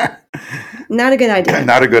 Not a good idea.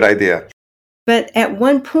 Not a good idea. But at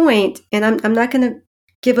one point, and I'm not going to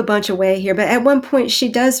give a bunch away here, but at one point she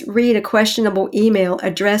does read a questionable email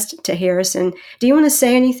addressed to Harrison. Do you want to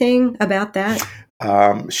say anything about that?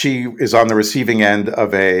 She is on the receiving end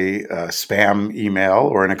of a spam email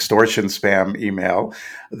or an extortion spam email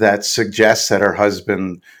that suggests that her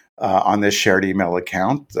husband on this shared email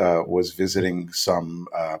account was visiting some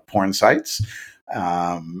porn sites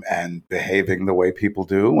and behaving the way people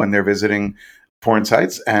do when they're visiting porn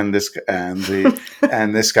sites, and this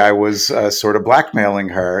guy was sort of blackmailing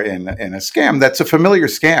her in a scam. That's a familiar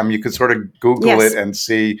scam. You could sort of Google it and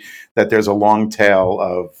see that there's a long tail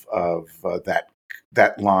of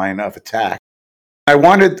that line of attack. I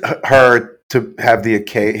wanted her to have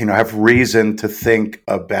have reason to think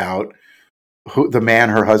about who the man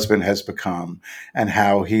her husband has become, and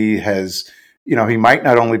how he has, he might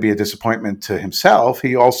not only be a disappointment to himself,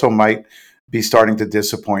 he also might be starting to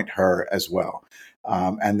disappoint her as well.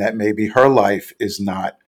 And that maybe her life is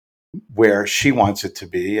not where she wants it to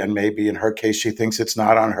be. And maybe in her case, she thinks it's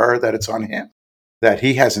not on her, that it's on him, that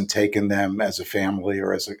he hasn't taken them as a family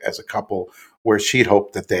or as a couple where she'd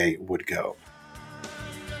hoped that they would go.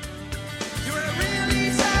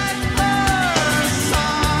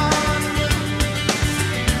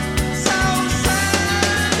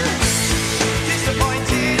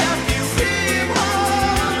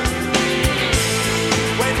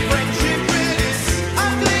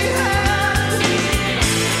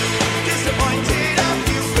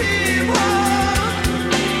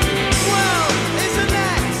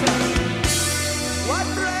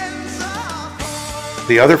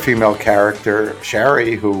 The other female character,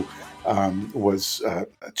 Sherry, who was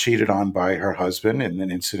cheated on by her husband in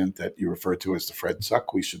an incident that you referred to as the Fred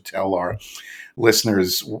Suck. We should tell our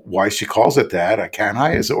listeners why she calls it that.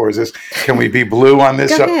 Can we be blue on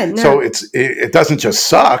this? Go ahead, no. So it doesn't just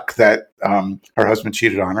suck that her husband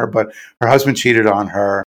cheated on her, but her husband cheated on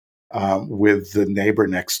her with the neighbor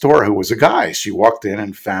next door, who was a guy. She walked in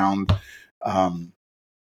and found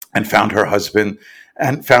her husband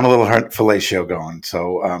and found a little fellatio going.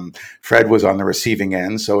 So Fred was on the receiving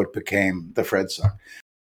end, so it became the Fred Suck.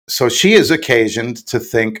 So she is occasioned to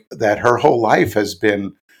think that her whole life has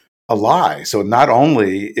been a lie. So not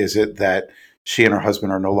only is it that she and her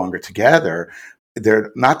husband are no longer together, they're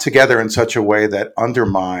not together in such a way that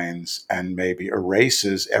undermines and maybe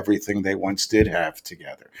erases everything they once did have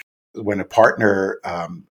together. When a partner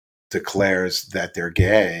declares that they're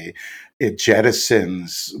gay, it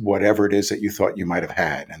jettisons whatever it is that you thought you might have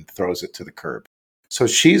had and throws it to the curb. So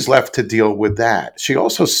she's left to deal with that. She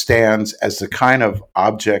also stands as the kind of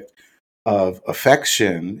object of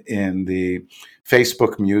affection in the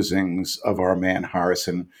Facebook musings of our man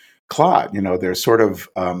Harrison Clod. They're sort of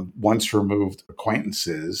once removed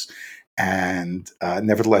acquaintances, and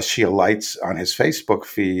nevertheless, she alights on his Facebook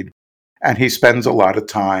feed, and he spends a lot of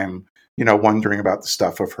time, wondering about the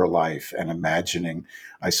stuff of her life and imagining,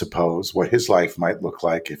 I suppose, what his life might look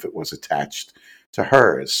like if it was attached to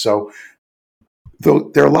hers. So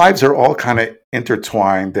though their lives are all kind of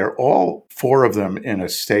intertwined, they're all four of them in a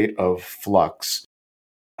state of flux.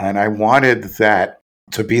 And I wanted that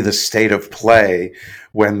to be the state of play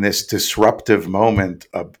when this disruptive moment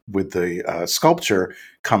with the sculpture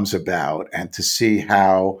comes about, and to see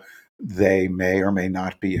how they may or may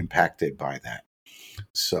not be impacted by that.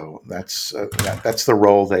 So that's the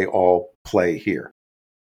role they all play here.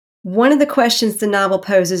 One of the questions the novel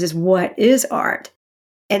poses is, what is art?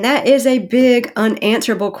 And that is a big,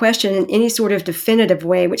 unanswerable question in any sort of definitive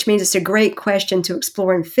way, which means it's a great question to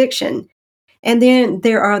explore in fiction. And then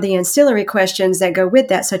there are the ancillary questions that go with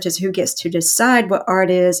that, such as who gets to decide what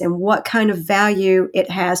art is and what kind of value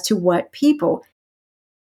it has to what people.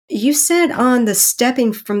 You said on the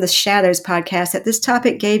Stepping from the Shadows podcast that this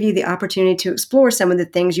topic gave you the opportunity to explore some of the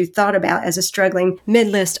things you thought about as a struggling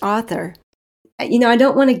mid-list author. I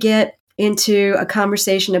don't want to get into a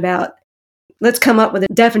conversation about let's come up with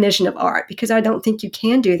a definition of art, because I don't think you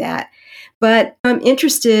can do that. But I'm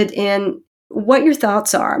interested in what your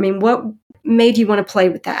thoughts are. I mean, what made you want to play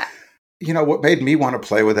with that? What made me want to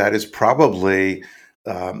play with that is probably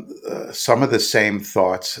some of the same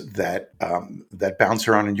thoughts that bounce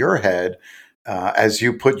around in your head as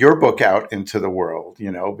you put your book out into the world.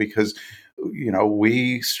 Because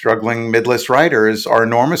we struggling mid-list writers are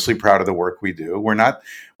enormously proud of the work we do. We're not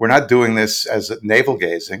doing this as navel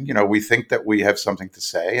gazing. We think that we have something to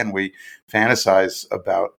say, and we fantasize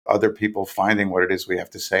about other people finding what it is we have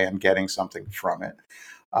to say and getting something from it.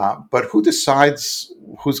 But who decides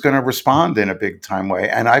who's going to respond in a big time way?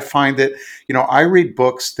 And I find that, I read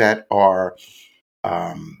books that are,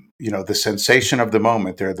 the sensation of the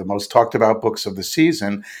moment. They're the most talked about books of the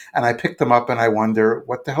season. And I pick them up and I wonder,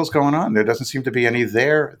 what the hell's going on? There doesn't seem to be any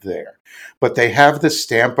there. But they have the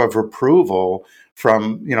stamp of approval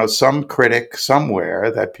from, some critic somewhere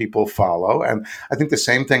that people follow. And I think the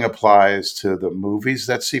same thing applies to the movies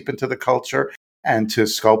that seep into the culture, and to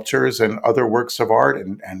sculptures and other works of art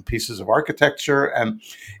and pieces of architecture. And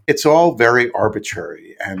it's all very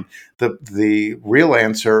arbitrary. And the real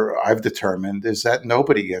answer I've determined is that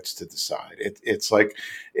nobody gets to decide. It's like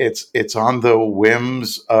it's on the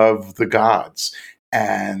whims of the gods.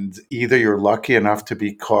 And either you're lucky enough to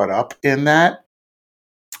be caught up in that,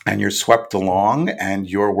 and you're swept along, and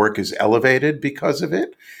your work is elevated because of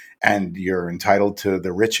it, and you're entitled to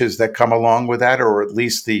the riches that come along with that, or at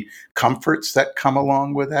least the comforts that come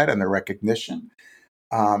along with that, and the recognition.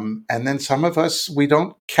 And then some of us, we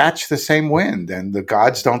don't catch the same wind, and the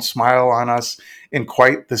gods don't smile on us in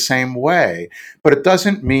quite the same way. But it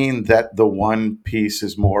doesn't mean that the one piece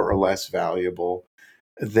is more or less valuable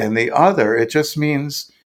than the other. It just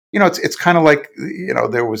means, it's kind of like,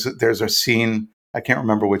 there's a scene, I can't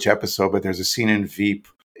remember which episode, but there's a scene in Veep.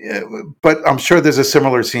 But I'm sure there's a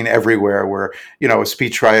similar scene everywhere where, a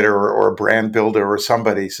speechwriter or a brand builder or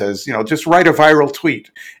somebody says, just write a viral tweet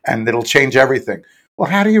and it'll change everything. Well,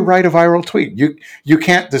 how do you write a viral tweet? You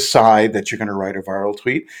can't decide that you're going to write a viral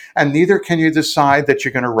tweet, and neither can you decide that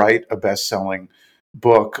you're going to write a best-selling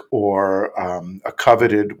book or a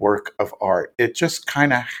coveted work of art. It just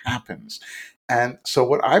kind of happens. And so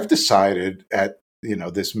what I've decided at,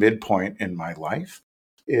 this midpoint in my life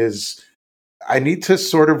is I need to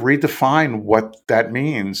sort of redefine what that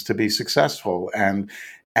means to be successful. And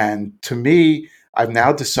to me, I've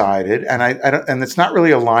now decided, and it's not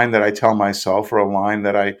really a line that I tell myself or a line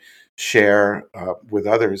that I share with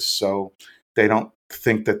others, so they don't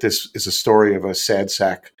think that this is a story of a sad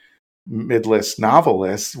sack mid-list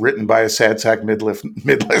novelist written by a sad sack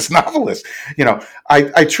mid-list novelist.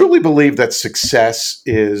 I truly believe that success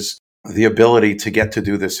is the ability to get to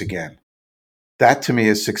do this again. That to me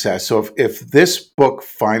is success. So if this book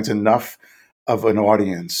finds enough of an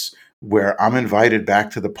audience where I'm invited back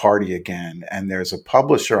to the party again, and there's a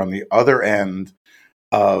publisher on the other end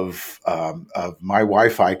of my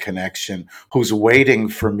Wi-Fi connection who's waiting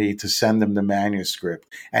for me to send them the manuscript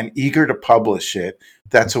and eager to publish it,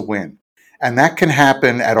 that's a win. And that can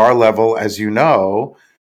happen at our level, as you know.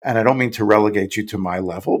 And I don't mean to relegate you to my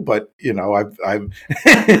level, but I'm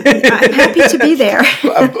happy to be there.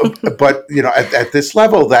 But at this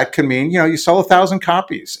level, that can mean you sell 1,000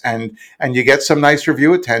 copies and you get some nice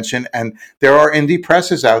review attention. And there are indie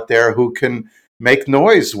presses out there who can make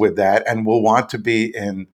noise with that and will want to be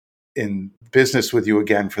in in business with you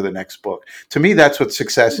again for the next book. To me, that's what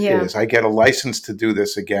success is. I get a license to do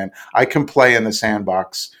this again. I can play in the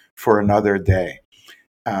sandbox for another day.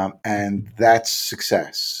 And that's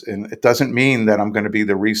success. And it doesn't mean that I'm going to be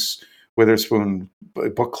the Reese Witherspoon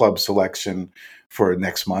book club selection for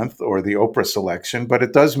next month or the Oprah selection, but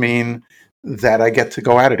it does mean that I get to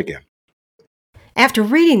go at it again. After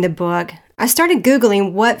reading the book, I started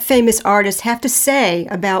Googling what famous artists have to say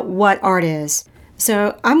about what art is.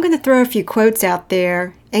 So I'm going to throw a few quotes out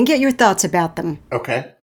there and get your thoughts about them.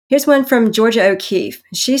 Okay. Here's one from Georgia O'Keeffe.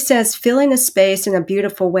 She says, filling a space in a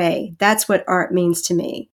beautiful way, that's what art means to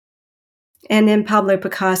me. And then Pablo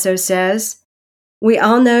Picasso says, we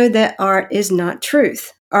all know that art is not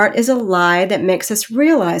truth. Art is a lie that makes us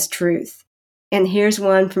realize truth. And here's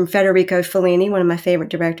one from Federico Fellini, one of my favorite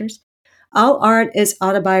directors. All art is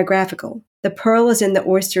autobiographical. The pearl is in the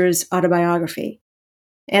oyster's autobiography.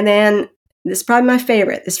 And then, this is probably my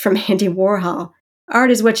favorite, this is from Andy Warhol.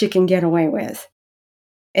 Art is what you can get away with.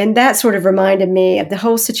 And that sort of reminded me of the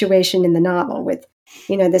whole situation in the novel with,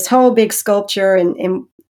 this whole big sculpture and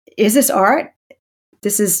is this art?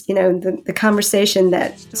 This is, the conversation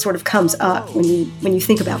that sort of comes up when you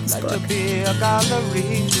think about this book. To be a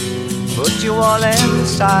gallery, put you all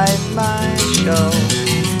inside my show.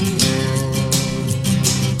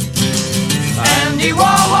 Andy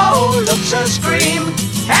Warhol looks a scream,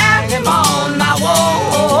 hang him on my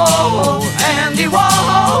wall. Andy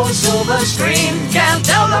Warhol, silver screen, can't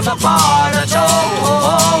tell them apart at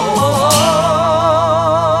all.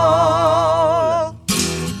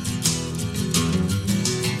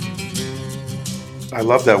 I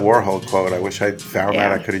love that Warhol quote. I wish I'd found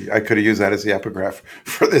that. I could have used that as the epigraph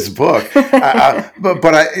for this book. But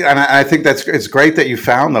I think it's great that you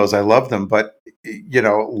found those. I love them. But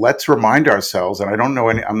let's remind ourselves. And I don't know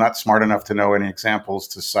any. I'm not smart enough to know any examples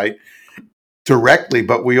to cite directly.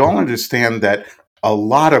 But we all understand that a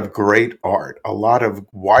lot of great art, a lot of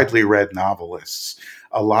widely read novelists,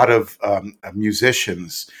 a lot of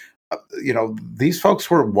musicians. These folks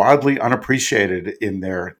were wildly unappreciated in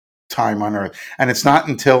their time on earth. And it's not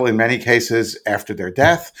until, in many cases, after their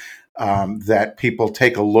death, that people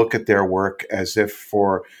take a look at their work as if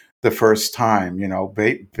for the first time.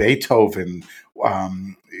 Beethoven,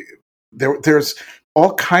 there's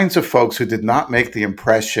all kinds of folks who did not make the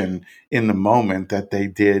impression in the moment that they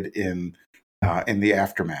did in the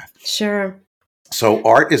aftermath. Sure. So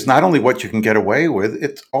art is not only what you can get away with,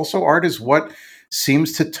 it's also art is what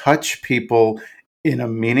seems to touch people in a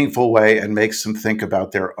meaningful way and makes them think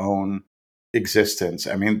about their own existence.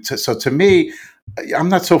 I mean, so to me, I'm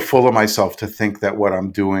not so full of myself to think that what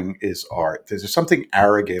I'm doing is art. There's something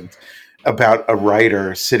arrogant about a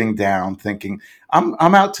writer sitting down thinking,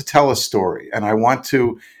 I'm out to tell a story and I want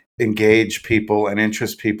to engage people and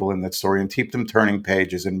interest people in that story and keep them turning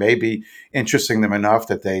pages and maybe interesting them enough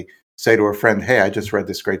that they say to a friend, hey, I just read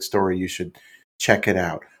this great story. You should check it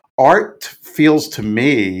out. Art feels to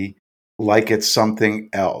me like it's something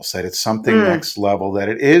else, that it's something next level, that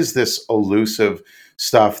it is this elusive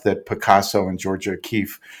stuff that Picasso and Georgia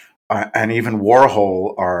O'Keeffe and even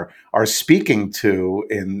Warhol are speaking to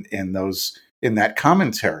in that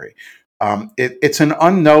commentary. It's an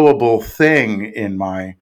unknowable thing in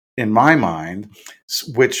my mind,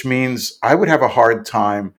 which means I would have a hard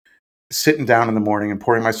time sitting down in the morning and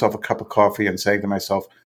pouring myself a cup of coffee and saying to myself,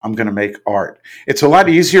 I'm going to make art. It's a lot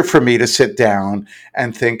easier for me to sit down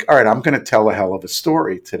and think, all right, I'm going to tell a hell of a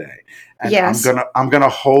story today. And yes. I'm going to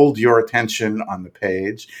hold your attention on the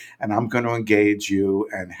page and I'm going to engage you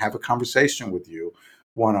and have a conversation with you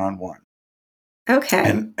one-on-one.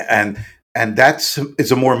 Okay. And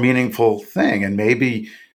is a more meaningful thing. And maybe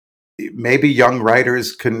young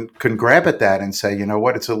writers can grab at that and say, you know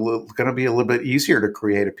what, it's going to be a little bit easier to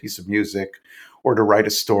create a piece of music or to write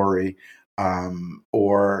a story.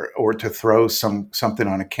 Or to throw something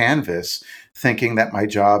on a canvas, thinking that my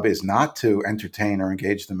job is not to entertain or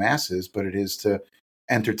engage the masses, but it is to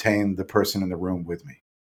entertain the person in the room with me.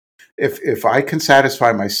 If I can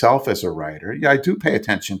satisfy myself as a writer, I do pay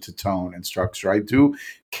attention to tone and structure. I do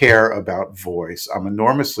care about voice. I'm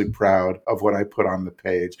enormously proud of what I put on the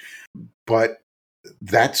page, but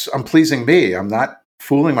I'm pleasing me. I'm not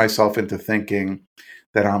fooling myself into thinking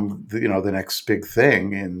that I'm, the next big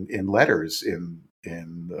thing in letters in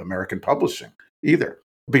American publishing either.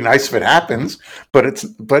 It'd be nice if it happens, but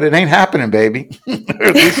it ain't happening, baby. or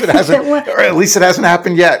at least it hasn't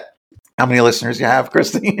happened yet. How many listeners you have,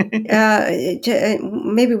 Christy?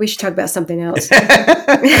 Maybe we should talk about something else.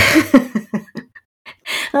 I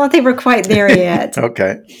don't think we're quite there yet.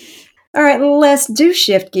 Okay. All right, let's do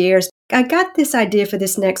shift gears. I got this idea for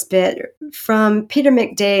this next bit from Peter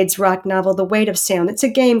McDade's rock novel, The Weight of Sound. It's a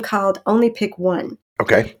game called Only Pick One.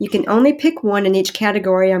 Okay. You can only pick one in each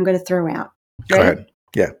category I'm going to throw out. Go ahead.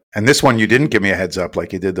 Yeah. And this one, you didn't give me a heads up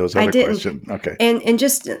like you did those other questions. Okay. And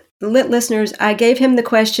just listeners, I gave him the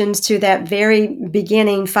questions to that very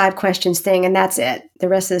beginning 5 questions thing, and that's it. The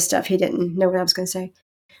rest of the stuff, he didn't know what I was going to say.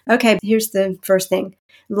 Okay, here's the first thing.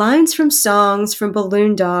 Lines from songs from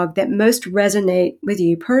Balloon Dog that most resonate with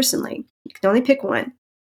you personally. You can only pick one.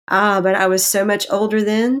 But I was so much older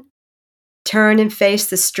then. Turn and face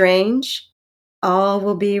the strange. All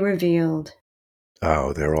will be revealed.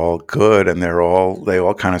 Oh, they're all good, and they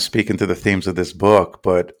all kind of speak into the themes of this book.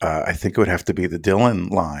 But I think it would have to be the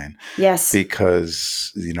Dylan line. Yes,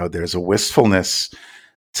 because there's a wistfulness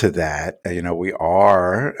to that. We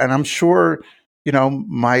are, and I'm sure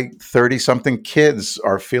my 30-something kids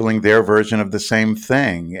are feeling their version of the same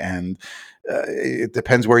thing, and it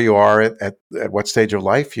depends where you are at what stage of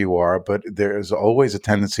life you are. But there's always a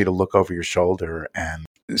tendency to look over your shoulder and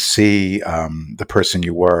see the person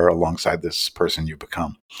you were alongside this person you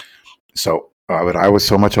become. So, but I was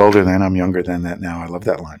so much older then. I'm younger than that now. I love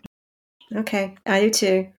that line. Okay, I do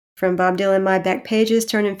too. From Bob Dylan, My Back Pages,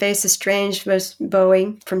 Turn and Face the Strange, was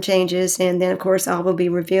Bowie from Changes, and then, of course, All Will Be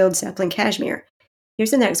Revealed, Zeppelin, Kashmir.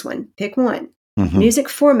 Here's the next one. Pick one. Mm-hmm. Music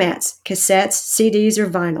formats, cassettes, CDs, or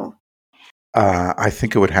vinyl? I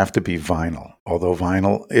think it would have to be vinyl, although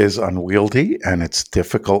vinyl is unwieldy and it's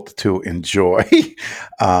difficult to enjoy.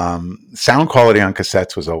 Sound quality on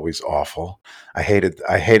cassettes was always awful. I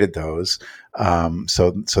hated those.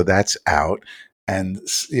 So that's out. And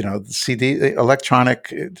CD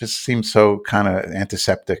electronic, it just seems so kind of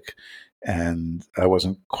antiseptic, and I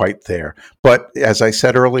wasn't quite there. But as I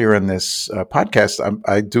said earlier in this podcast,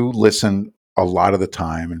 I do listen a lot of the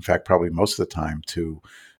time. In fact, probably most of the time to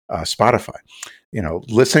Spotify.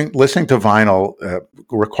 Listening to vinyl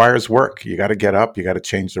requires work. You got to get up, you got to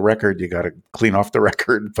change the record, you got to clean off the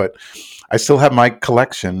record. But I still have my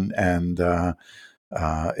collection, and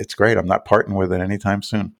it's great. I'm not parting with it anytime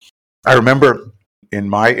soon. I remember in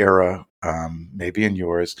my era, maybe in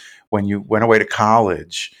yours, when you went away to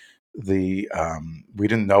college, we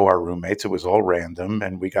didn't know our roommates. It was all random,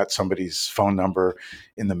 and we got somebody's phone number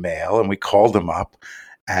in the mail, and we called them up.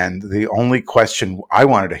 And the only question I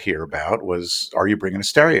wanted to hear about was, are you bringing a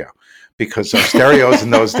stereo? Because our stereos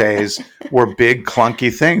in those days were big,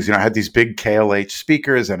 clunky things. I had these big KLH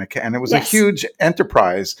speakers, and it was a huge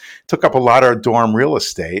enterprise. It took up a lot of dorm real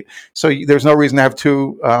estate. So there's no reason to have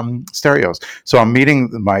 2 stereos. So I'm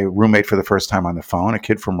meeting my roommate for the first time on the phone, a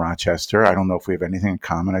kid from Rochester. I don't know if we have anything in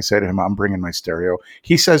common. I say to him, I'm bringing my stereo.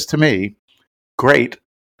 He says to me, great,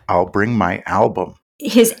 I'll bring my album.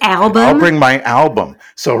 His album? I'll bring my album.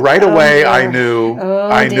 So right away, I knew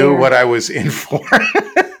what I was in for.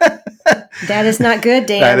 That is not good,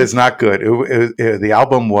 Dan. That is not good. The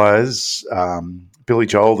album was Billy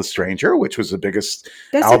Joel, The Stranger, which was the biggest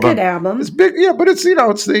That's album. a good album. It's big, yeah, but it's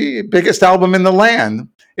it's the biggest album in the land.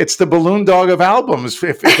 It's the Balloon Dog of albums.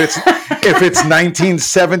 If it's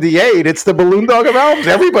 1978, it's the Balloon Dog of albums.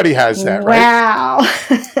 Everybody has that, right? Wow.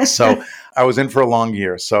 So I was in for a long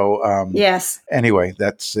year. So yes. Anyway,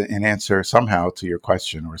 that's an answer somehow to your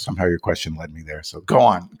question, or somehow your question led me there. So go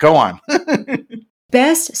on.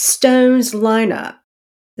 Best Stones lineup.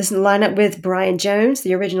 This is the lineup with Brian Jones,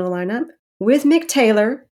 the original lineup, with Mick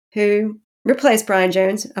Taylor, who replaced Brian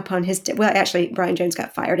Jones upon his actually, Brian Jones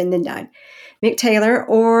got fired and then died. Mick Taylor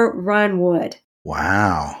or Ron Wood.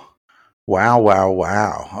 Wow.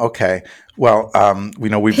 Okay. Well,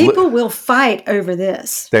 people will fight over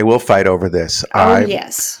this. They will fight over this.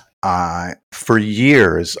 Yes. For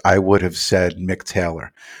years, I would have said Mick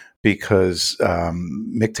Taylor, because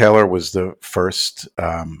Mick Taylor was the first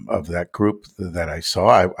of that group that I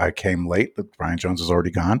saw. I came late, but Brian Jones was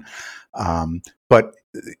already gone. But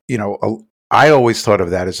I always thought of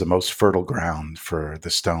that as the most fertile ground for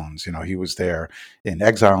the Stones. He was there in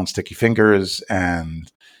Exile and Sticky Fingers,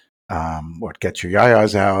 and Get Your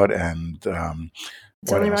Ya-Ya's Out, and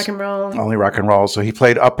It's Only Rock and Roll. Only Rock and Roll. So he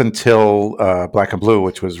played up until Black and Blue,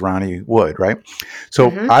 which was Ronnie Wood, right?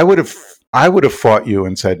 So I would have fought you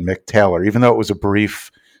and said Mick Taylor, even though it was a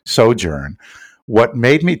brief sojourn. What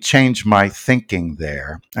made me change my thinking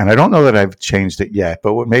there, and I don't know that I've changed it yet,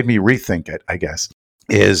 but what made me rethink it, I guess,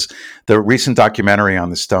 is the recent documentary on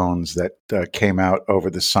the Stones that came out over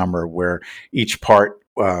the summer, where each part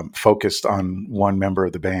focused on one member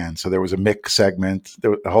of the band. So there was a Mick segment,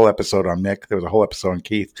 there was a whole episode on Mick, there was a whole episode on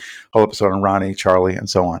Keith, a whole episode on Ronnie, Charlie, and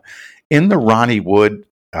so on. In the Ronnie Wood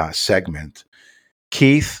segment,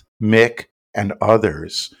 Keith, Mick, and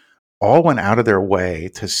others all went out of their way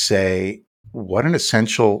to say what an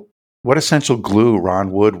essential what essential glue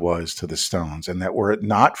Ron Wood was to the Stones, and that were it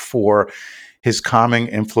not for his calming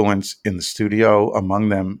influence in the studio, among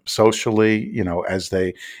them socially, as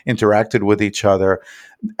they interacted with each other,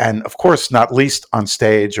 and of course, not least on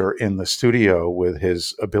stage or in the studio with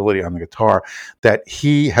his ability on the guitar, that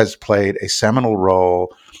he has played a seminal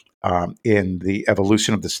role in the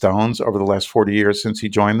evolution of the Stones over the last 40 years since he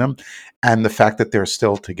joined them, and the fact that they're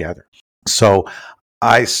still together. So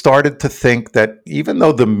I started to think that even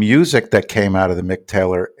though the music that came out of the Mick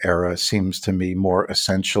Taylor era seems to me more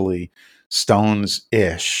essentially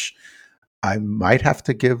Stones-ish, I might have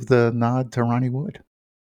to give the nod to Ronnie Wood.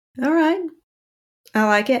 All right. I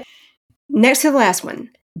like it. Next to the last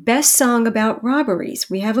one. Best song about robberies.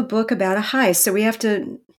 We have a book about a heist, so we have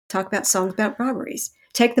to talk about songs about robberies.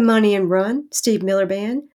 Take the Money and Run, Steve Miller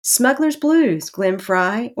Band, Smuggler's Blues, Glenn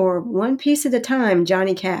Frey, or One Piece at a Time,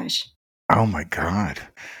 Johnny Cash. Oh my God.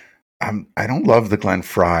 I don't love the Glenn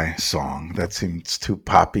Frey song. That seems too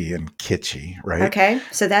poppy and kitschy, right? Okay,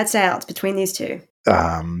 so that's out between these two.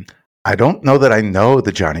 I don't know that I know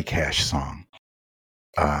the Johnny Cash song.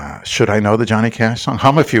 Should I know the Johnny Cash song?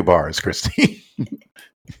 Hum a few bars, Christy.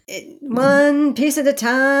 One piece at a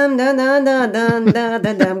time. Dun, dun, dun, dun, dun,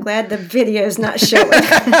 dun, dun. I'm glad the video's not showing.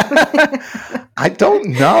 I don't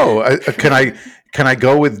know. Can I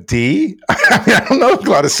go with D? I don't know a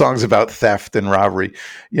lot of songs about theft and robbery.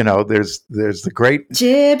 There's the great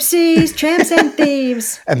Gypsies, Tramps, and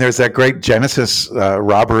Thieves. And there's that great Genesis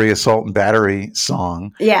robbery, assault, and battery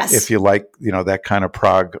song. Yes. If you like, that kind of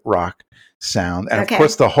prog rock sound. And of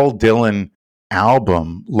course, the whole Dylan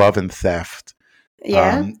album, Love and Theft,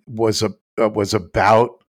 was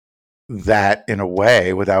about that in a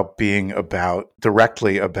way, without being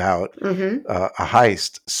directly about a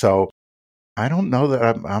heist. So I don't know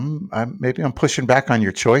that maybe I'm pushing back on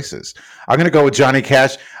your choices. I'm going to go with Johnny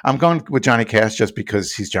Cash. I'm going with Johnny Cash just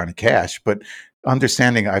because he's Johnny Cash, but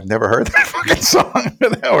understanding I've never heard that fucking song,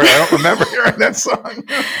 or I don't remember hearing that song.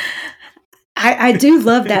 I do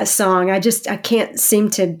love that song. I can't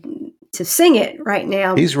seem to sing it right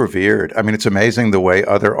now. He's revered. I mean, it's amazing the way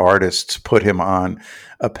other artists put him on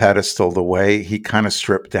a pedestal, the way he kind of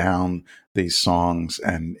stripped down these songs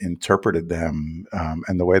and interpreted them,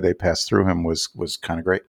 and the way they passed through him was kind of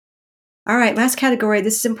great. All right, last category.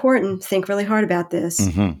 This is important. Think really hard about this.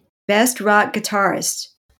 Mm-hmm. Best rock guitarist.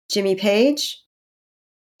 Jimmy Page,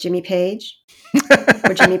 or Jimmy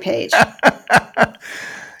Page?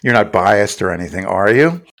 You're not biased or anything, are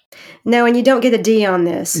you? No, and you don't get a D on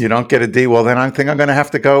this. You don't get a D. Well, then I think I'm going to have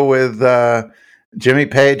to go with Jimmy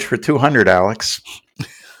Page for 200, Alex.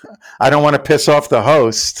 I don't want to piss off the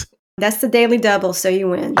host. That's the Daily Double, so you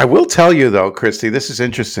win. I will tell you, though, Christy, this is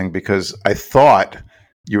interesting because I thought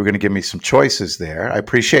you were going to give me some choices there. I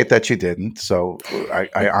appreciate that you didn't, so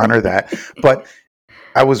I honor that. But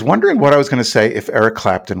I was wondering what I was going to say if Eric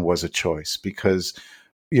Clapton was a choice, because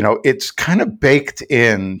it's kind of baked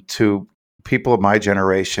into people of my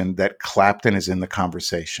generation that Clapton is in the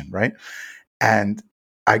conversation, right? And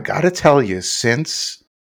I got to tell you, since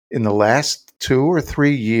in the last 2 or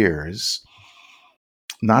 3 years,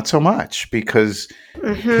 not so much, because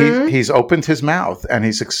he's opened his mouth and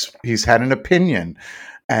he's had an opinion,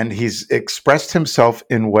 and he's expressed himself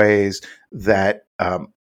in ways that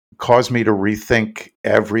caused me to rethink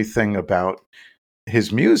everything about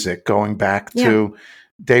his music going back to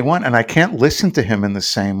day one. And I can't listen to him in the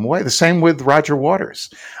same way. The same with Roger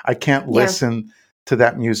Waters. I can't listen to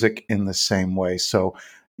that music in the same way. So,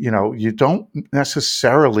 you don't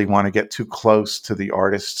necessarily want to get too close to the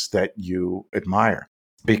artists that you admire,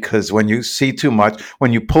 because when you see too much,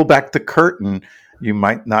 when you pull back the curtain, you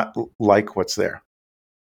might not like what's there.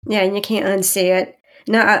 Yeah, and you can't unsee it.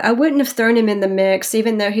 Now, I wouldn't have thrown him in the mix,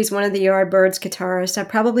 even though he's one of the Yardbirds guitarists. I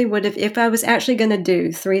probably would have, if I was actually going to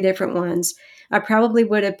do 3 different ones, I probably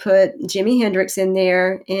would have put Jimi Hendrix in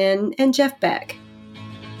there and Jeff Beck.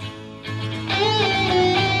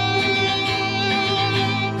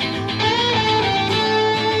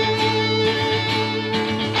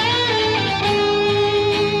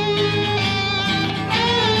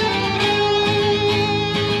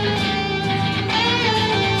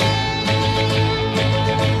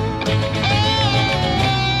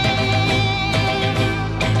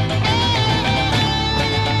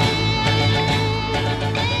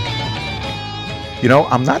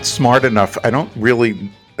 I'm not smart enough. I don't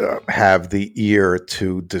really have the ear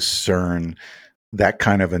to discern that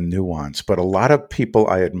kind of a nuance. But a lot of people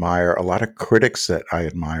I admire, a lot of critics that I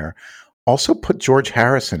admire, also put George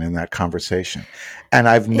Harrison in that conversation. And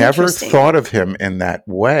I've never thought of him in that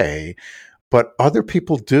way, but other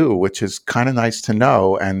people do, which is kind of nice to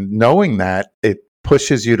know. And knowing that, it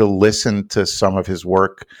pushes you to listen to some of his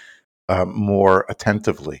work more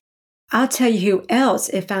attentively. I'll tell you who else,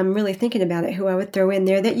 if I'm really thinking about it, who I would throw in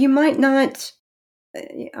there that you might not,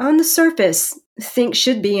 on the surface, think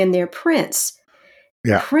should be in there. Prince.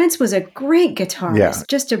 Yeah. Prince was a great guitarist,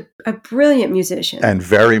 just a brilliant musician. And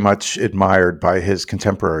very much admired by his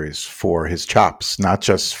contemporaries for his chops, not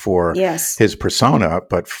just for his persona,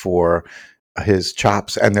 but for his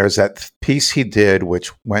chops. And there's that piece he did,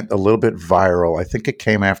 which went a little bit viral. I think it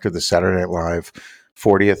came after the Saturday Night Live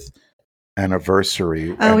 40th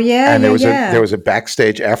anniversary. Oh, and there was a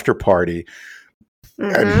backstage after party.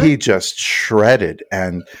 And he just shredded,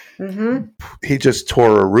 and he just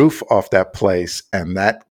tore a roof off that place. And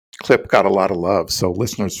that clip got a lot of love. So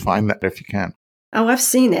listeners, find that if you can. Oh, I've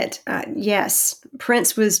seen it. Yes,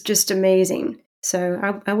 Prince was just amazing.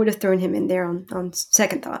 So I would have thrown him in there on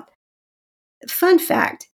second thought. Fun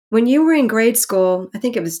fact, when you were in grade school, I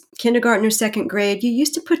think it was kindergarten or second grade, you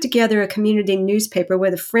used to put together a community newspaper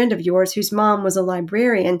with a friend of yours whose mom was a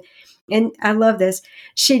librarian. And I love this.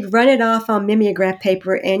 She'd run it off on mimeograph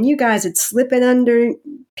paper, and you guys would slip it under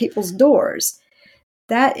people's doors.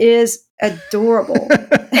 That is adorable.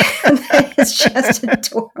 It's just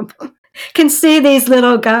adorable. Can see these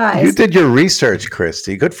little guys. You did your research,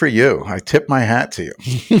 Christy. Good for you. I tip my hat to you.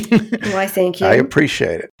 Why, thank you. I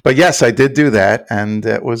appreciate it. But yes, I did do that, and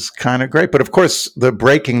it was kind of great. But of course, the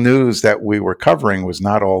breaking news that we were covering was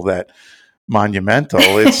not all that monumental.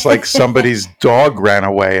 It's like somebody's dog ran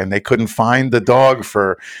away and they couldn't find the dog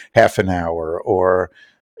for half an hour, or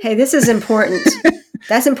hey, this is important.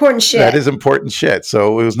 That's important shit. That is important shit.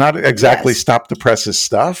 So it was not exactly stop the presses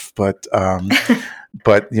stuff, but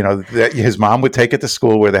but his mom would take it to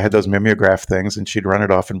school where they had those mimeograph things, and she'd run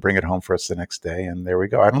it off and bring it home for us the next day, and there we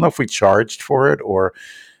go. I don't know if we charged for it or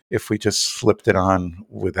if we just slipped it on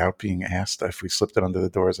without being asked. If we slipped it under the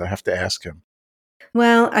doors, I have to ask him.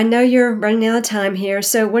 Well, I know you're running out of time here,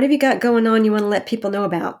 so what have you got going on you want to let people know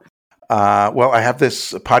about? Well, I have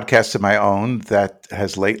this podcast of my own that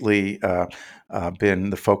has lately been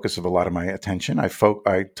the focus of a lot of my attention. I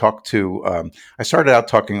started out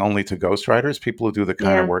talking only to ghostwriters, people who do the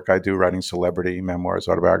kind of work I do, writing celebrity memoirs,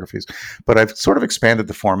 autobiographies. But I've sort of expanded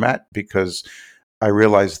the format because I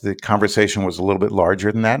realized the conversation was a little bit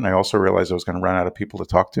larger than that. And I also realized I was going to run out of people to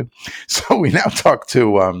talk to. So we now talk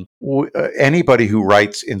to anybody who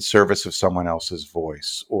writes in service of someone else's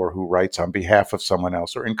voice, or who writes on behalf of someone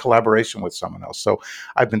else, or in collaboration with someone else. So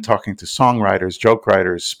I've been talking to songwriters, joke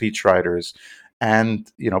writers, speech writers, and,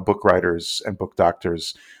 book writers and book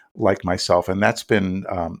doctors like myself. And that's been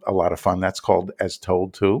a lot of fun. That's called As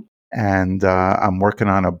Told To. And I'm working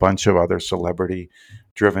on a bunch of other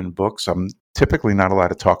celebrity-driven books. I'm typically not allowed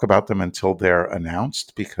to talk about them until they're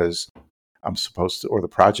announced, because I'm supposed to, or the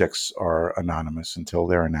projects are anonymous until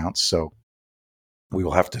they're announced. So we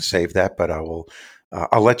will have to save that, but I'll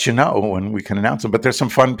let you know when we can announce them. But there's some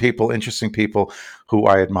fun people, interesting people who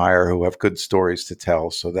I admire, who have good stories to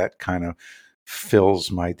tell. So that kind of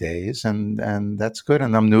fills my days, and that's good.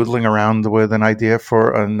 And I'm noodling around with an idea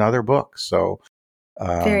for another book. So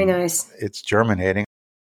very nice. It's germinating.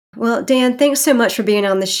 Well, Dan, thanks so much for being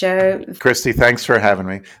on the show. Christy, thanks for having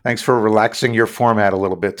me. Thanks for relaxing your format a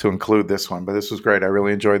little bit to include this one. But this was great. I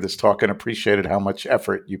really enjoyed this talk and appreciated how much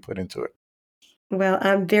effort you put into it. Well,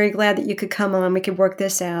 I'm very glad that you could come on. We could work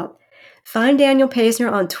this out. Find Daniel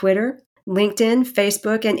Paisner on Twitter, LinkedIn,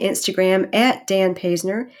 Facebook, and Instagram at Dan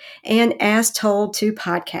Paisner, and As Told To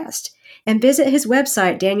Podcast. And visit his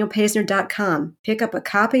website, danielpaisner.com. Pick up a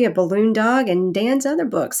copy of Balloon Dog and Dan's other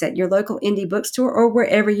books at your local indie bookstore or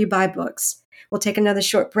wherever you buy books. We'll take another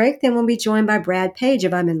short break, then we'll be joined by Brad Page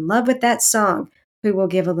of I'm in Love with That Song, who will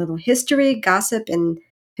give a little history, gossip, and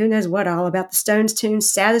who knows what all about the Stones tune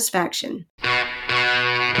Satisfaction.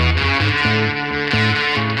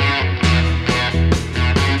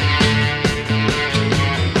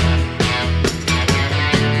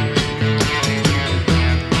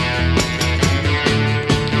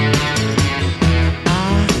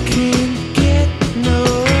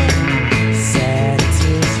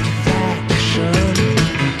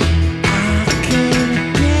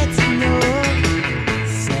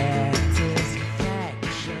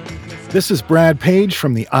 This is Brad Page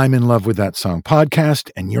from the I'm in Love with That Song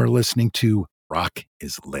podcast, and you're listening to Rock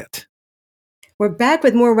is Lit. We're back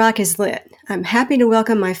with more Rock is Lit. I'm happy to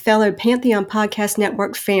welcome my fellow Pantheon Podcast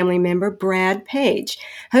Network family member, Brad Page,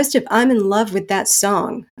 host of I'm in Love with That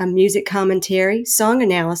Song, a music commentary, song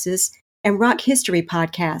analysis, and rock history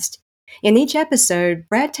podcast. In each episode,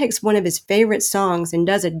 Brad takes one of his favorite songs and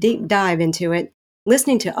does a deep dive into it,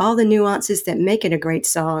 listening to all the nuances that make it a great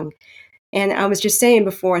song. And I was just saying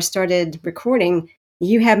before I started recording,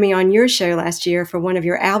 You had me on your show last year for one of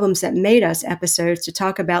your Albums That Made Us episodes to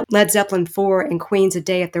talk about Led Zeppelin 4 and Queen's A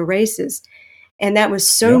Day at the Races. And that was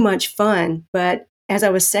so much fun. But as I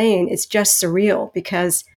was saying, it's just surreal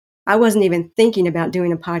because I wasn't even thinking about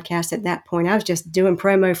doing a podcast at that point. I was just doing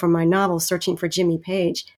promo for my novel, Searching for Jimmy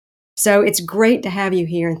Page. So it's great to have you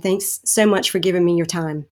here. And thanks so much for giving me your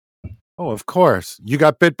time. Oh, of course. You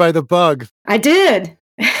got bit by the bug. I did.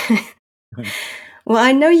 Well,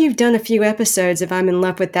 I know you've done a few episodes of I'm in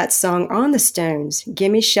Love with That Song on the Stones.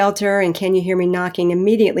 Gimme Shelter and Can You Hear Me Knocking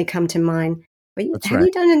immediately come to mind. But have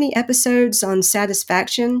you done any episodes on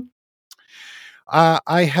Satisfaction?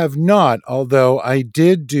 I have not, although I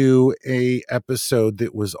did do a episode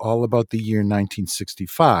that was all about the year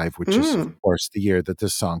 1965, which is, of course, the year that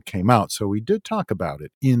this song came out. So we did talk about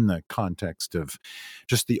it in the context of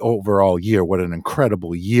just the overall year, what an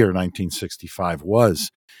incredible year 1965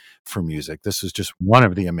 was for music. This is just one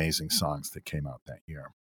of the amazing songs that came out that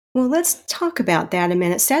year. Well, let's talk about that a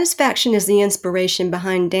minute. Satisfaction is the inspiration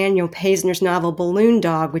behind Daniel Paisner's novel Balloon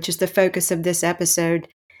Dog, which is the focus of this episode.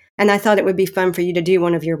 And I thought it would be fun for you to do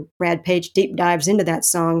one of your Brad Page deep dives into that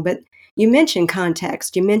song. But you mentioned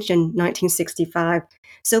context. You mentioned 1965.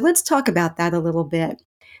 So let's talk about that a little bit.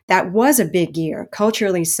 That was a big year,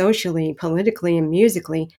 culturally, socially, politically, and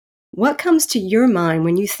musically. What comes to your mind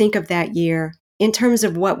when you think of that year in terms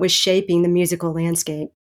of what was shaping the musical landscape?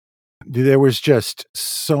 There was just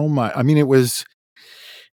so much. I mean, it was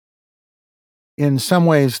in some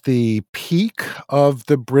ways the peak of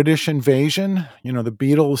the British invasion. You know, the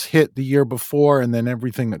Beatles hit the year before and then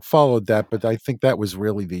everything that followed that. But I think that was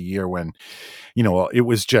really the year when, you know, it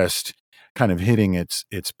was just kind of hitting its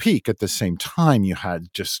peak. At the same time, you had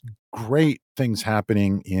just great things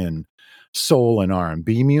happening in soul and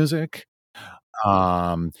R&B music.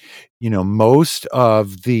 You know, most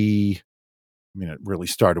of the, I mean, it really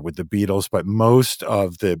started with the Beatles, but most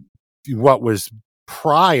of what was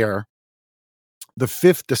prior, the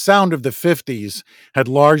sound of the 50s had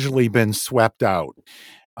largely been swept out.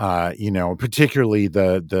 You know, particularly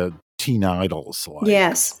the teen idols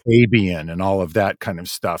like Fabian and all of that kind of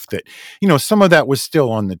stuff that, you know, some of that was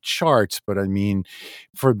still on the charts, but I mean,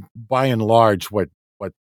 for by and large, what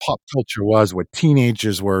pop culture was, what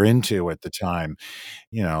teenagers were into at the time,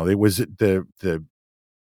 you know, it was the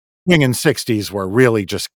swinging 60s were really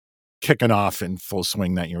just kicking off in full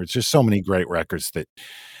swing that year. It's just so many great records that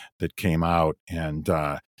came out, and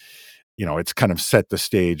you know, it's kind of set the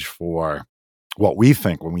stage for what we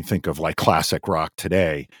think when we think of like classic rock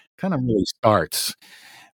today. Kind of really starts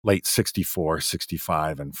late 64,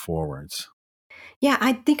 65 and forwards. Yeah,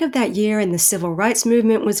 I think of that year and the civil rights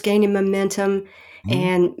movement was gaining momentum,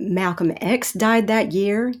 and Malcolm X died that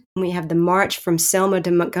year. We have the march from Selma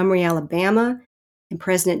to Montgomery, Alabama, and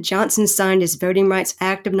President Johnson signed his Voting Rights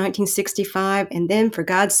Act of 1965, and then, for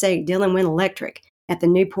God's sake, Dylan went electric at the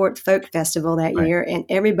Newport Folk Festival that year, and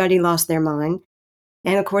everybody lost their mind.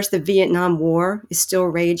 And of course, the Vietnam War is still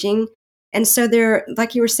raging. And so there,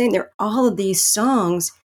 like you were saying, there are all of these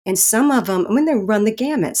songs, and some of them, when they run the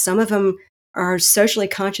gamut, some of them are socially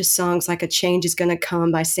conscious songs like A Change Is Gonna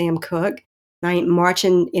Come by Sam Cooke, I Ain't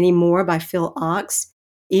Marching Anymore by Phil Ochs,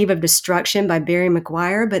 Eve of Destruction by Barry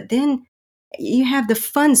McGuire. But then you have the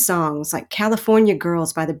fun songs like California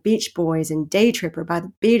Girls by the Beach Boys and Day Tripper by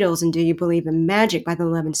the Beatles and Do You Believe in Magic by the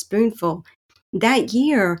Lovin' Spoonful. That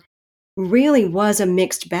year really was a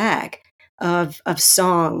mixed bag of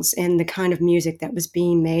songs and the kind of music that was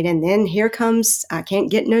being made. And then here comes I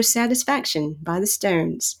Can't Get No Satisfaction by the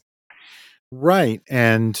Stones. Right.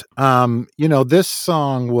 And, you know, this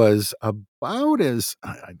song was about as,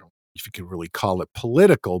 I don't know if you could really call it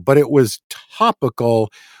political, but it was topical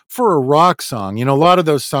for a rock song. You know, a lot of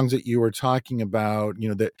those songs that you were talking about, you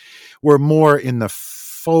know, that were more in the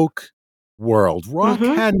folk world. Rock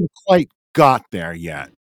hadn't quite got there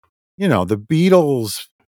yet. You know, the Beatles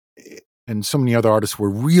and so many other artists were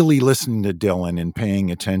really listening to Dylan and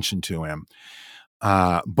paying attention to him.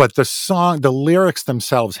 But the lyrics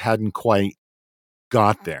themselves hadn't quite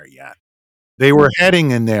got there yet. They were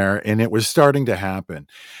heading in there and it was starting to happen.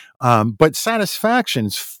 But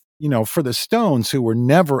Satisfaction's, you know, for the Stones, who were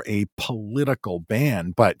never a political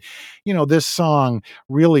band, but, you know, this song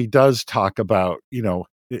really does talk about, you know,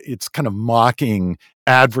 it's kind of mocking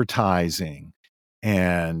advertising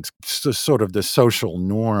and sort of the social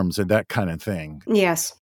norms and that kind of thing.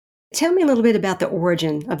 Yes. Tell me a little bit about the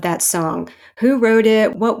origin of that song. Who wrote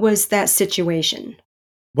it? What was that situation?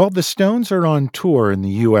 Well, the Stones are on tour in the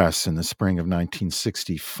U.S. in the spring of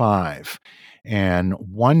 1965. And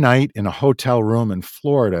one night in a hotel room in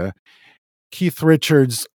Florida, Keith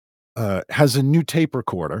Richards has a new tape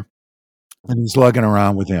recorder. and he's lugging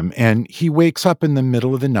around with him. And he wakes up in the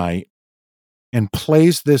middle of the night and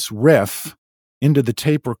plays this riff into the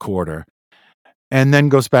tape recorder and then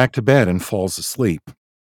goes back to bed and falls asleep.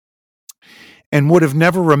 And would have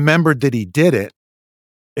never remembered that he did it,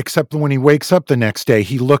 except when he wakes up the next day,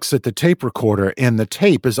 he looks at the tape recorder and the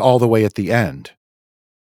tape is all the way at the end.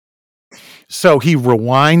 So he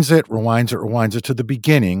rewinds it to the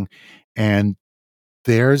beginning, and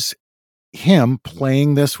there's him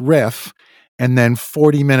playing this riff and then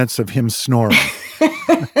 40 minutes of him snoring.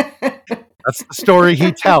 That's the story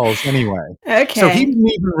he tells anyway. Okay. So he didn't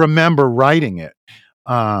even remember writing it.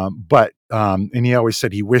 But he always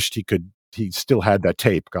said he wished he still had that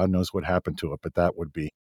tape. God knows what happened to it, but that would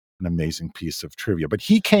be an amazing piece of trivia. But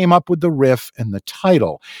he came up with the riff and the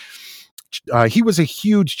title. He was a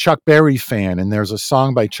huge Chuck Berry fan, and there's a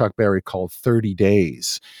song by Chuck Berry called 30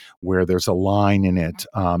 Days, where there's a line in it,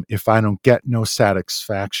 if I don't get no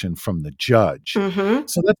satisfaction from the judge. Mm-hmm.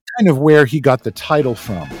 So that's kind of where he got the title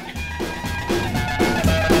from. We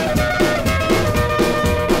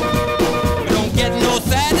don't get no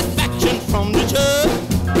satisfaction from the judge.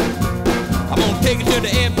 I'm gonna take it to the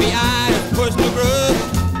FBI as personal grudge.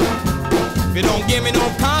 If you don't give me no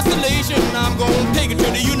consolation, I'm gonna take it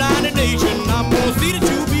to the United Nations. I'm gonna see that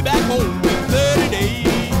you be back home in 30 days.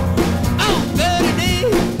 Oh, 30 days.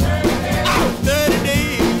 Oh, 30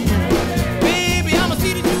 days. Baby, I'm gonna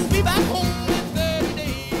see that you be back home in 30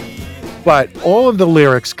 days. But all of the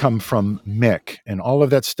lyrics come from Mick, and all of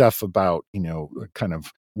that stuff about, kind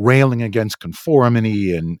of railing against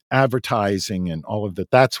conformity and advertising and all of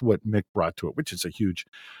that. That's what Mick brought to it, which is a huge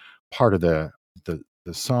part of the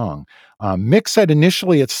song. Mick said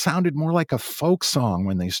initially it sounded more like a folk song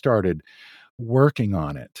when they started working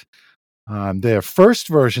on it. Their first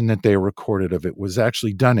version that they recorded of it was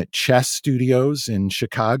actually done at Chess Studios in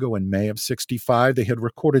Chicago in May of '65. They had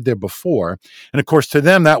recorded there before. And of course, to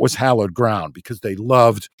them, that was hallowed ground because they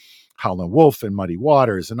loved Howlin' Wolf and Muddy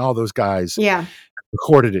Waters and all those guys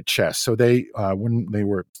recorded at Chess. So they, when they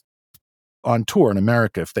were on tour in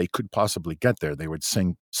America, if they could possibly get there, they would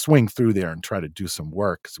swing through there and try to do some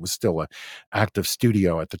work because it was still an active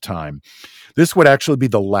studio at the time. This would actually be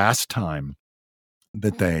the last time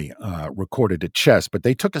that they recorded at Chess, but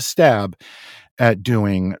they took a stab at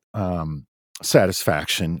doing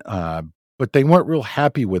Satisfaction, but they weren't real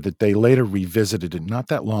happy with it. They later revisited it not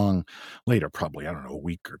that long later, probably, I don't know, a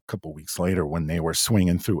week or a couple of weeks later when they were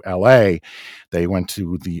swinging through LA. They went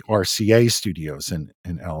to the RCA studios in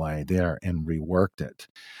LA there and reworked it.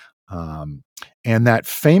 And that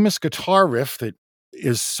famous guitar riff that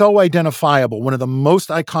is so identifiable, one of the most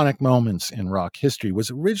iconic moments in rock history, was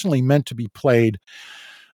originally meant to be played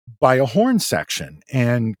by a horn section.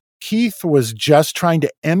 And Keith was just trying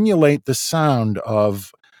to emulate the sound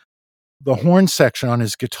of the horn section on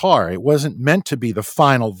his guitar. It wasn't meant to be the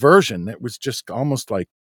final version. It was just almost like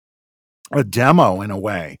a demo in a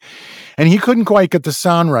way. And he couldn't quite get the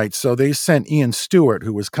sound right. So they sent Ian Stewart,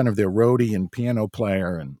 who was kind of their roadie and piano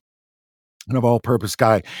player and an all-purpose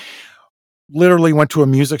guy, literally went to a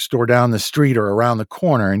music store down the street or around the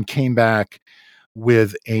corner and came back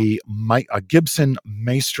with a Gibson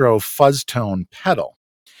Maestro fuzz tone pedal.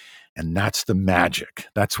 And that's the magic.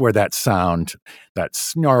 That's where that sound, that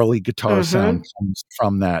snarly guitar sound comes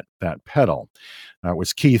from, that pedal. It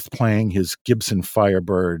was Keith playing his Gibson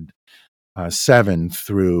Firebird 7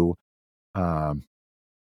 through that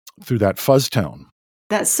fuzz tone.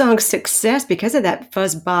 That song's success because of that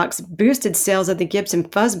fuzz box boosted sales of the Gibson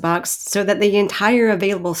fuzz box so that the entire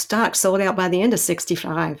available stock sold out by the end of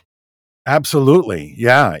 '65. Absolutely.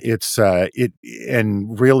 Yeah. It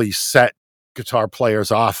really set guitar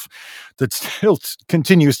players off. That still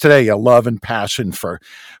continues today, a love and passion for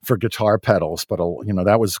guitar pedals. But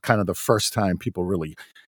that was kind of the first time people really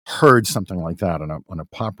heard something like that on a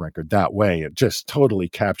pop record that way. It just totally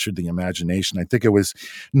captured the imagination. I think it was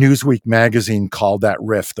Newsweek magazine called that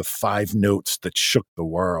riff the 5 notes that shook the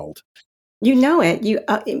world. You know it.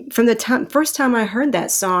 From the first time I heard that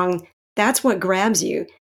song, that's what grabs you.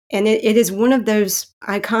 And it is one of those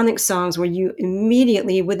iconic songs where you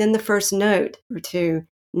immediately, within the first note or two,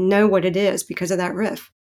 know what it is because of that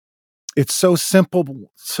riff. It's so simple,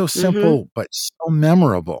 but so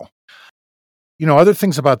memorable. Other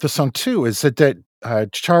things about this song too is that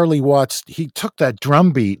Charlie Watts, he took that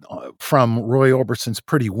drum beat from Roy Orbison's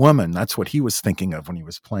Pretty Woman. That's what he was thinking of when he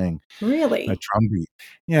was playing really that drum beat.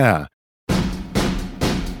 Yeah.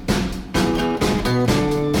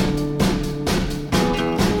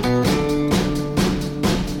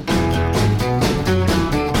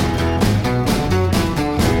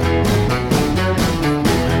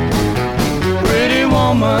 Pretty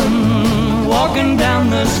woman, walking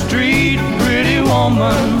down the street, pretty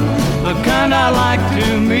woman, the kind I like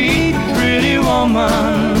to meet, pretty woman.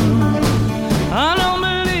 I don't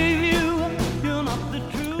believe you, you're not the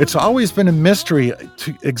truth. It's always been a mystery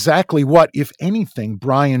to exactly what, if anything,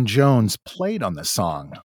 Brian Jones played on the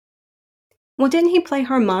song. Well, didn't he play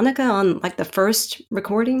harmonica on like the first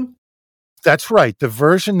recording? That's right. The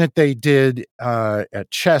version that they did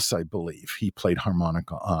at Chess, I believe, he played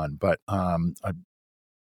harmonica on, but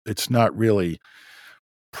it's not really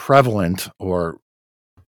prevalent or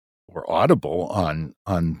audible on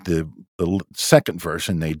the second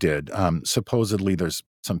version they did. Supposedly, there's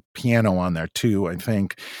some piano on there too, I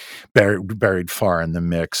think, buried far in the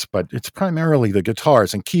mix, but it's primarily the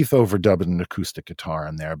guitars, and Keith overdubbed an acoustic guitar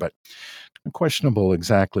in there, but questionable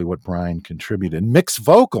exactly what Brian contributed. Mixed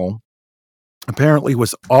vocal apparently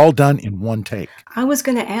was all done in one take. I was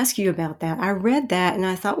going to ask you about that. I read that and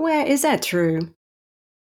I thought, well, is that true?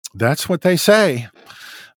 That's what they say.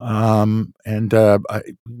 I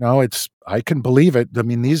can believe it. I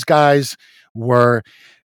mean, these guys were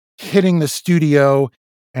hitting the studio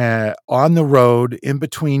on the road in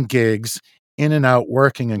between gigs, in and out,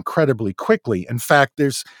 working incredibly quickly. In fact,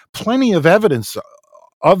 there's plenty of evidence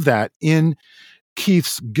of that in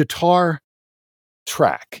Keith's guitar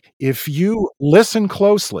track. If you listen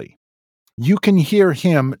closely, you can hear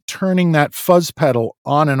him turning that fuzz pedal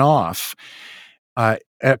on and off a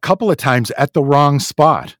couple of times at the wrong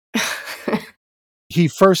spot. He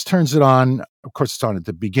first turns it on, of course it's on at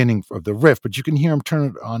the beginning of the riff, but you can hear him turn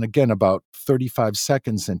it on again about 35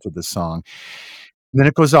 seconds into the song. And then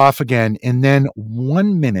it goes off again, and then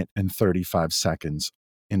 1 minute and 35 seconds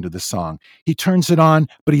into the song, he turns it on,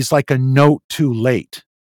 but he's like a note too late.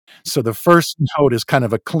 So the first note is kind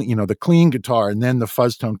of a clean, the clean guitar, and then the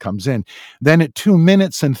fuzz tone comes in. Then at 2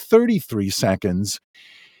 minutes and 33 seconds,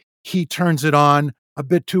 he turns it on a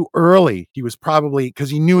bit too early. He was probably, because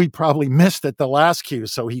he knew he probably missed at the last cue,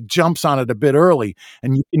 so he jumps on it a bit early,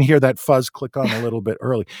 and you can hear that fuzz click on a little bit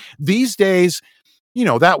early. These days,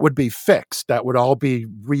 that would be fixed. That would all be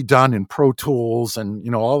redone in Pro Tools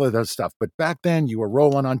and, all of that stuff. But back then, you were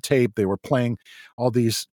rolling on tape. They were playing all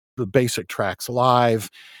the basic tracks live,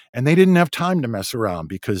 and they didn't have time to mess around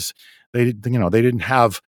because they didn't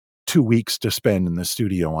have 2 weeks to spend in the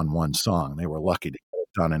studio on one song. They were lucky to get it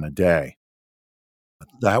done in a day. But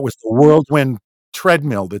that was the whirlwind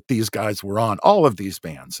treadmill that these guys were on, all of these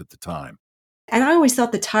bands at the time. And I always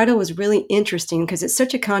thought the title was really interesting because it's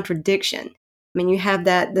such a contradiction. I mean, you have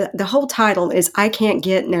that, the whole title is I Can't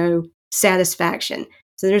Get No Satisfaction.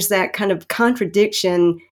 So there's that kind of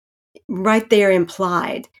contradiction right there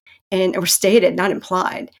implied or stated, not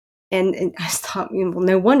implied. And I thought,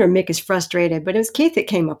 no wonder Mick is frustrated, but it was Keith that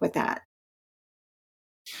came up with that.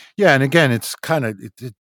 Yeah, and again, it's kind of,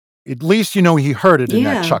 at least he heard it in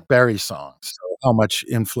that Chuck Berry song, so how much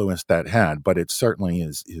influence that had, but it certainly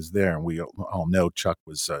is there, and we all know Chuck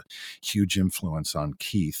was a huge influence on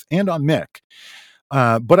Keith and on Mick.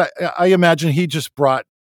 But I imagine he just brought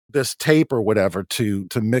this tape or whatever to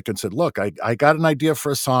Mick and said, look, I got an idea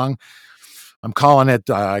for a song. I'm calling it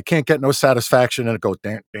I Can't Get No Satisfaction, and it goes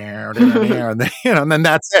and then, and then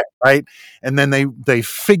that's it, right? And then they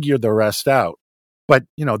figure the rest out. But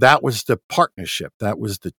that was the partnership, that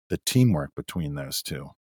was the teamwork between those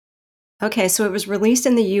two. Okay, so it was released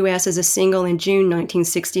in the U.S. as a single in June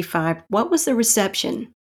 1965. What was the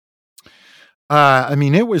reception?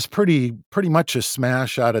 It was pretty much a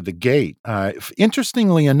smash out of the gate.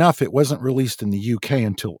 Interestingly enough, it wasn't released in the UK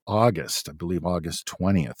until August. I believe August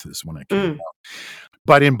 20th is when it came out.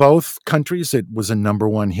 But in both countries, it was a number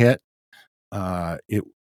one hit. It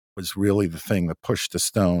was really the thing that pushed the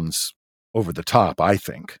Stones over the top, I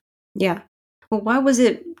think. Yeah. Well, why was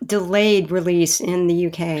it delayed release in the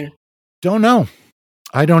UK? Don't know.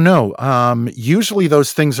 I don't know. Usually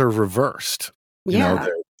those things are reversed. Yeah.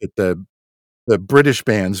 The British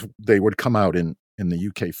bands, they would come out in the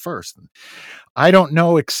UK first. I don't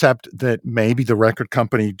know, except that maybe the record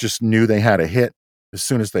company just knew they had a hit as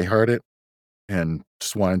soon as they heard it and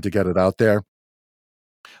just wanted to get it out there.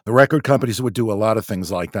 The record companies would do a lot of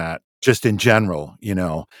things like that, just in general,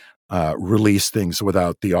 release things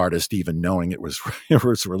without the artist even knowing it was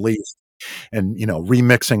released. And,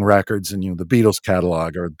 remixing records, and, the Beatles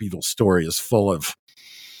catalog or Beatles story is full of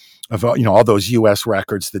all those US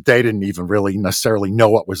records that they didn't even really necessarily know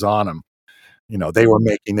what was on them. They were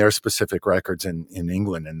making their specific records in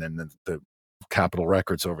England, and then the Capitol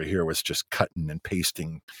Records over here was just cutting and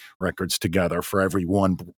pasting records together. For every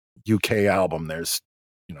one UK album, there's,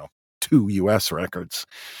 2 US records,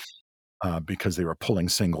 because they were pulling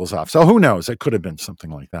singles off. So who knows? It could have been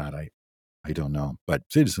something like that. I don't know, but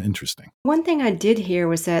it is interesting. One thing I did hear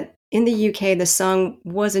was that In the UK, the song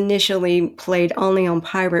was initially played only on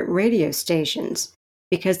pirate radio stations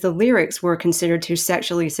because the lyrics were considered too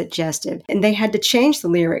sexually suggestive, and they had to change the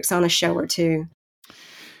lyrics on a show or two.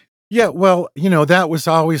 Yeah, well, that was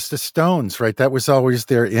always the Stones, right? That was always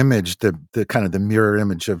their image, the kind of the mirror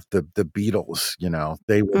image of the Beatles.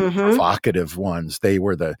 They were the provocative ones. They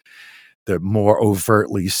were the more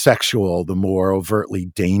overtly sexual, the more overtly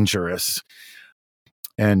dangerous.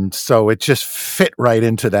 And so it just fit right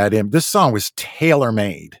into that. This song was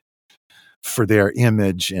tailor-made for their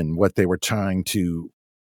image and what they were trying to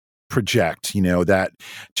project,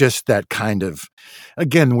 that kind of,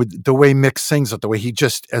 again, with the way Mick sings it, the way he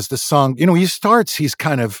just, as the song, he starts, he's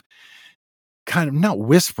kind of not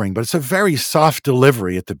whispering, but it's a very soft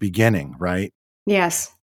delivery at the beginning, right?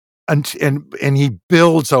 Yes. And he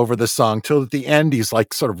builds over the song till at the end, he's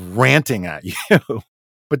like sort of ranting at you.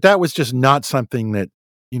 But that was just not something that,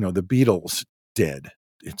 the Beatles did.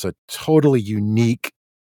 It's a totally unique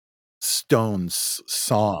Stones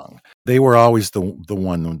song. They were always the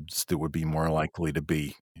ones that would be more likely to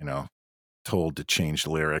be, told to change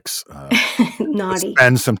lyrics, naughty,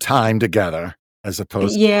 spend some time together as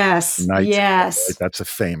opposed yes, to nights. Yes. Right? That's a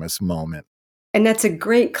famous moment. And that's a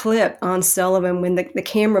great clip on Sullivan when the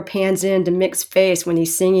camera pans into Mick's face when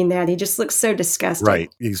he's singing that. He just looks so disgusted. Right.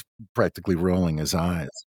 He's practically rolling his eyes.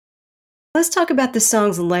 Let's talk about the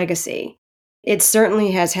song's legacy. It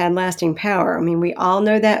certainly has had lasting power. I mean, we all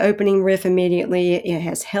know that opening riff immediately. It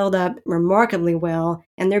has held up remarkably well,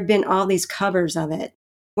 and there have been all these covers of it.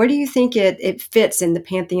 Where do you think it fits in the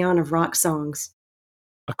pantheon of rock songs?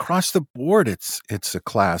 Across the board, it's a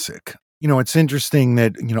classic. It's interesting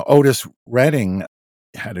that, Otis Redding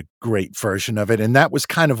had a great version of it, and that was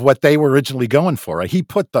kind of what they were originally going for. Right? He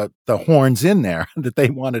put the horns in there that they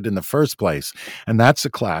wanted in the first place, and that's a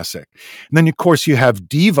classic. And then, of course, you have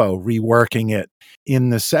Devo reworking it in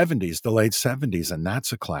the 70s, the late 70s, and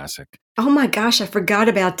that's a classic. Oh my gosh, I forgot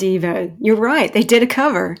about Devo. You're right, they did a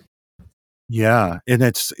cover. Yeah, and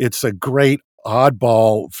it's a great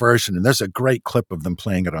oddball version, and there's a great clip of them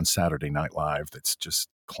playing it on Saturday Night Live that's just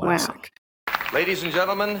classic. Wow. Ladies and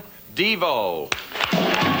gentlemen, Devo.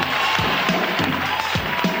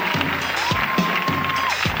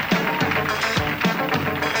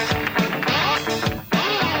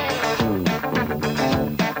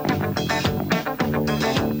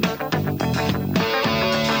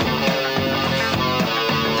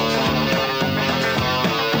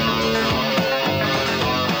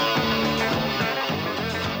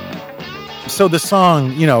 So the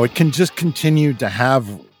song, it can just continue to have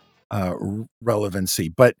relevancy,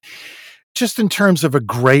 but just in terms of a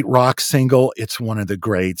great rock single, it's one of the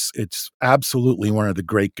greats. It's absolutely one of the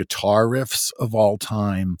great guitar riffs of all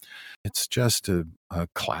time. It's just a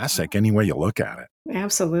classic any way you look at it.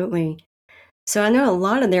 Absolutely. So I know a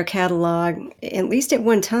lot of their catalog, at least at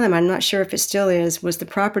one time, I'm not sure if it still is, was the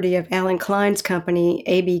property of Alan Klein's company,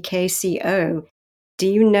 ABKCO. Do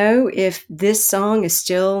you know if this song is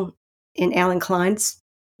still in Alan Klein's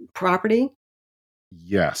property?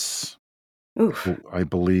 Yes. Oof. I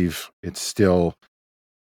believe it's still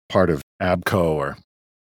part of ABKCO or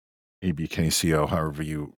ABKCO, however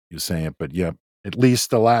you say it. But yeah, at least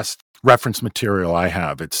the last reference material I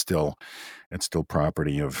have, it's still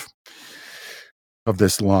property of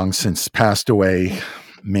this long since passed away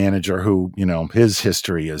manager who, his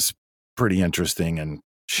history is pretty interesting and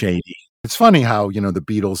shady. It's funny how, the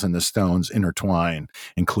Beatles and the Stones intertwine,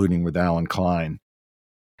 including with Alan Klein.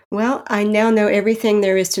 Well, I now know everything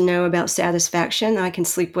there is to know about Satisfaction. I can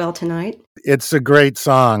sleep well tonight. It's a great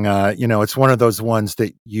song. It's one of those ones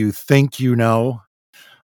that you think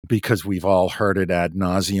because we've all heard it ad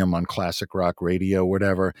nauseum on classic rock radio,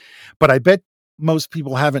 whatever. But I bet most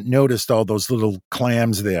people haven't noticed all those little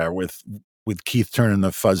clams there with Keith turning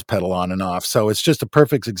the fuzz pedal on and off. So it's just a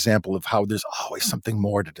perfect example of how there's always something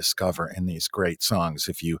more to discover in these great songs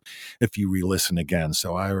if you re-listen again.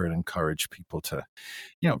 So I would encourage people to,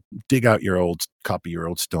 dig out your old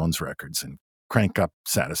Stones records and crank up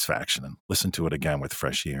Satisfaction and listen to it again with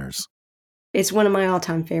fresh ears. It's one of my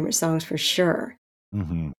all-time favorite songs for sure.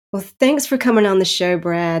 Mm-hmm. Well, thanks for coming on the show,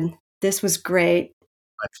 Brad. This was great.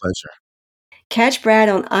 My pleasure. Catch Brad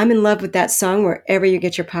on I'm in Love with That Song wherever you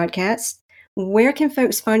get your podcasts. Where can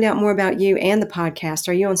folks find out more about you and the podcast?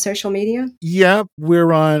 Are you on social media? Yeah,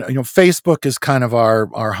 we're on, Facebook is kind of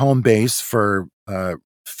our home base for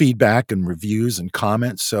feedback and reviews and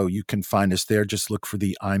comments. So you can find us there. Just look for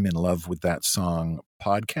the I'm in Love with That Song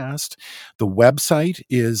podcast. The website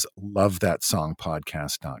is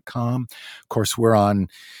lovethatsongpodcast.com. Of course, we're on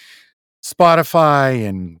Spotify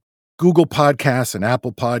and Google Podcasts and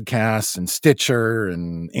Apple Podcasts and Stitcher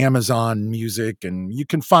and Amazon Music. And you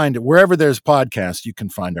can find it wherever there's podcasts, you can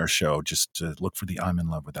find our show. Just look for the I'm in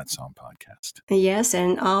Love with That Song podcast. Yes,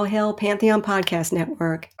 and all hail Pantheon Podcast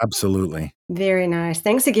Network. Absolutely. Very nice.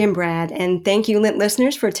 Thanks again, Brad. And thank you, Lit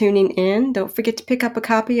listeners, for tuning in. Don't forget to pick up a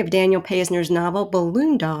copy of Daniel Paisner's novel,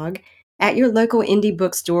 Balloon Dog, at your local indie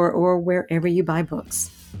bookstore or wherever you buy books.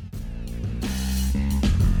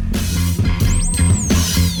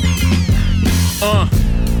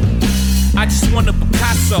 I just want a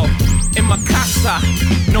Picasso in my casa,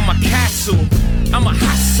 no my castle. I'm a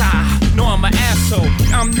hassa, no I'm an asshole.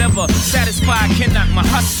 I'm never satisfied, can knock my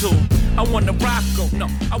hustle. I want to Rocco, no,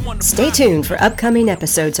 I want to. Stay tuned for upcoming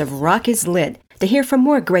episodes of Rock is Lit to hear from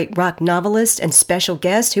more great rock novelists and special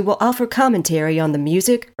guests who will offer commentary on the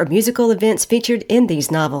music or musical events featured in these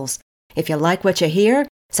novels. If you like what you hear,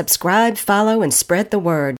 subscribe, follow, and spread the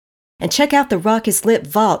word. And check out the Rock is Lit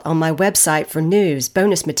Vault on my website for news,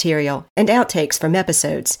 bonus material, and outtakes from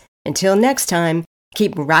episodes. Until next time,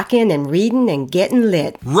 keep rocking and reading and getting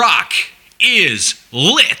lit. Rock is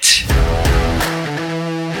lit.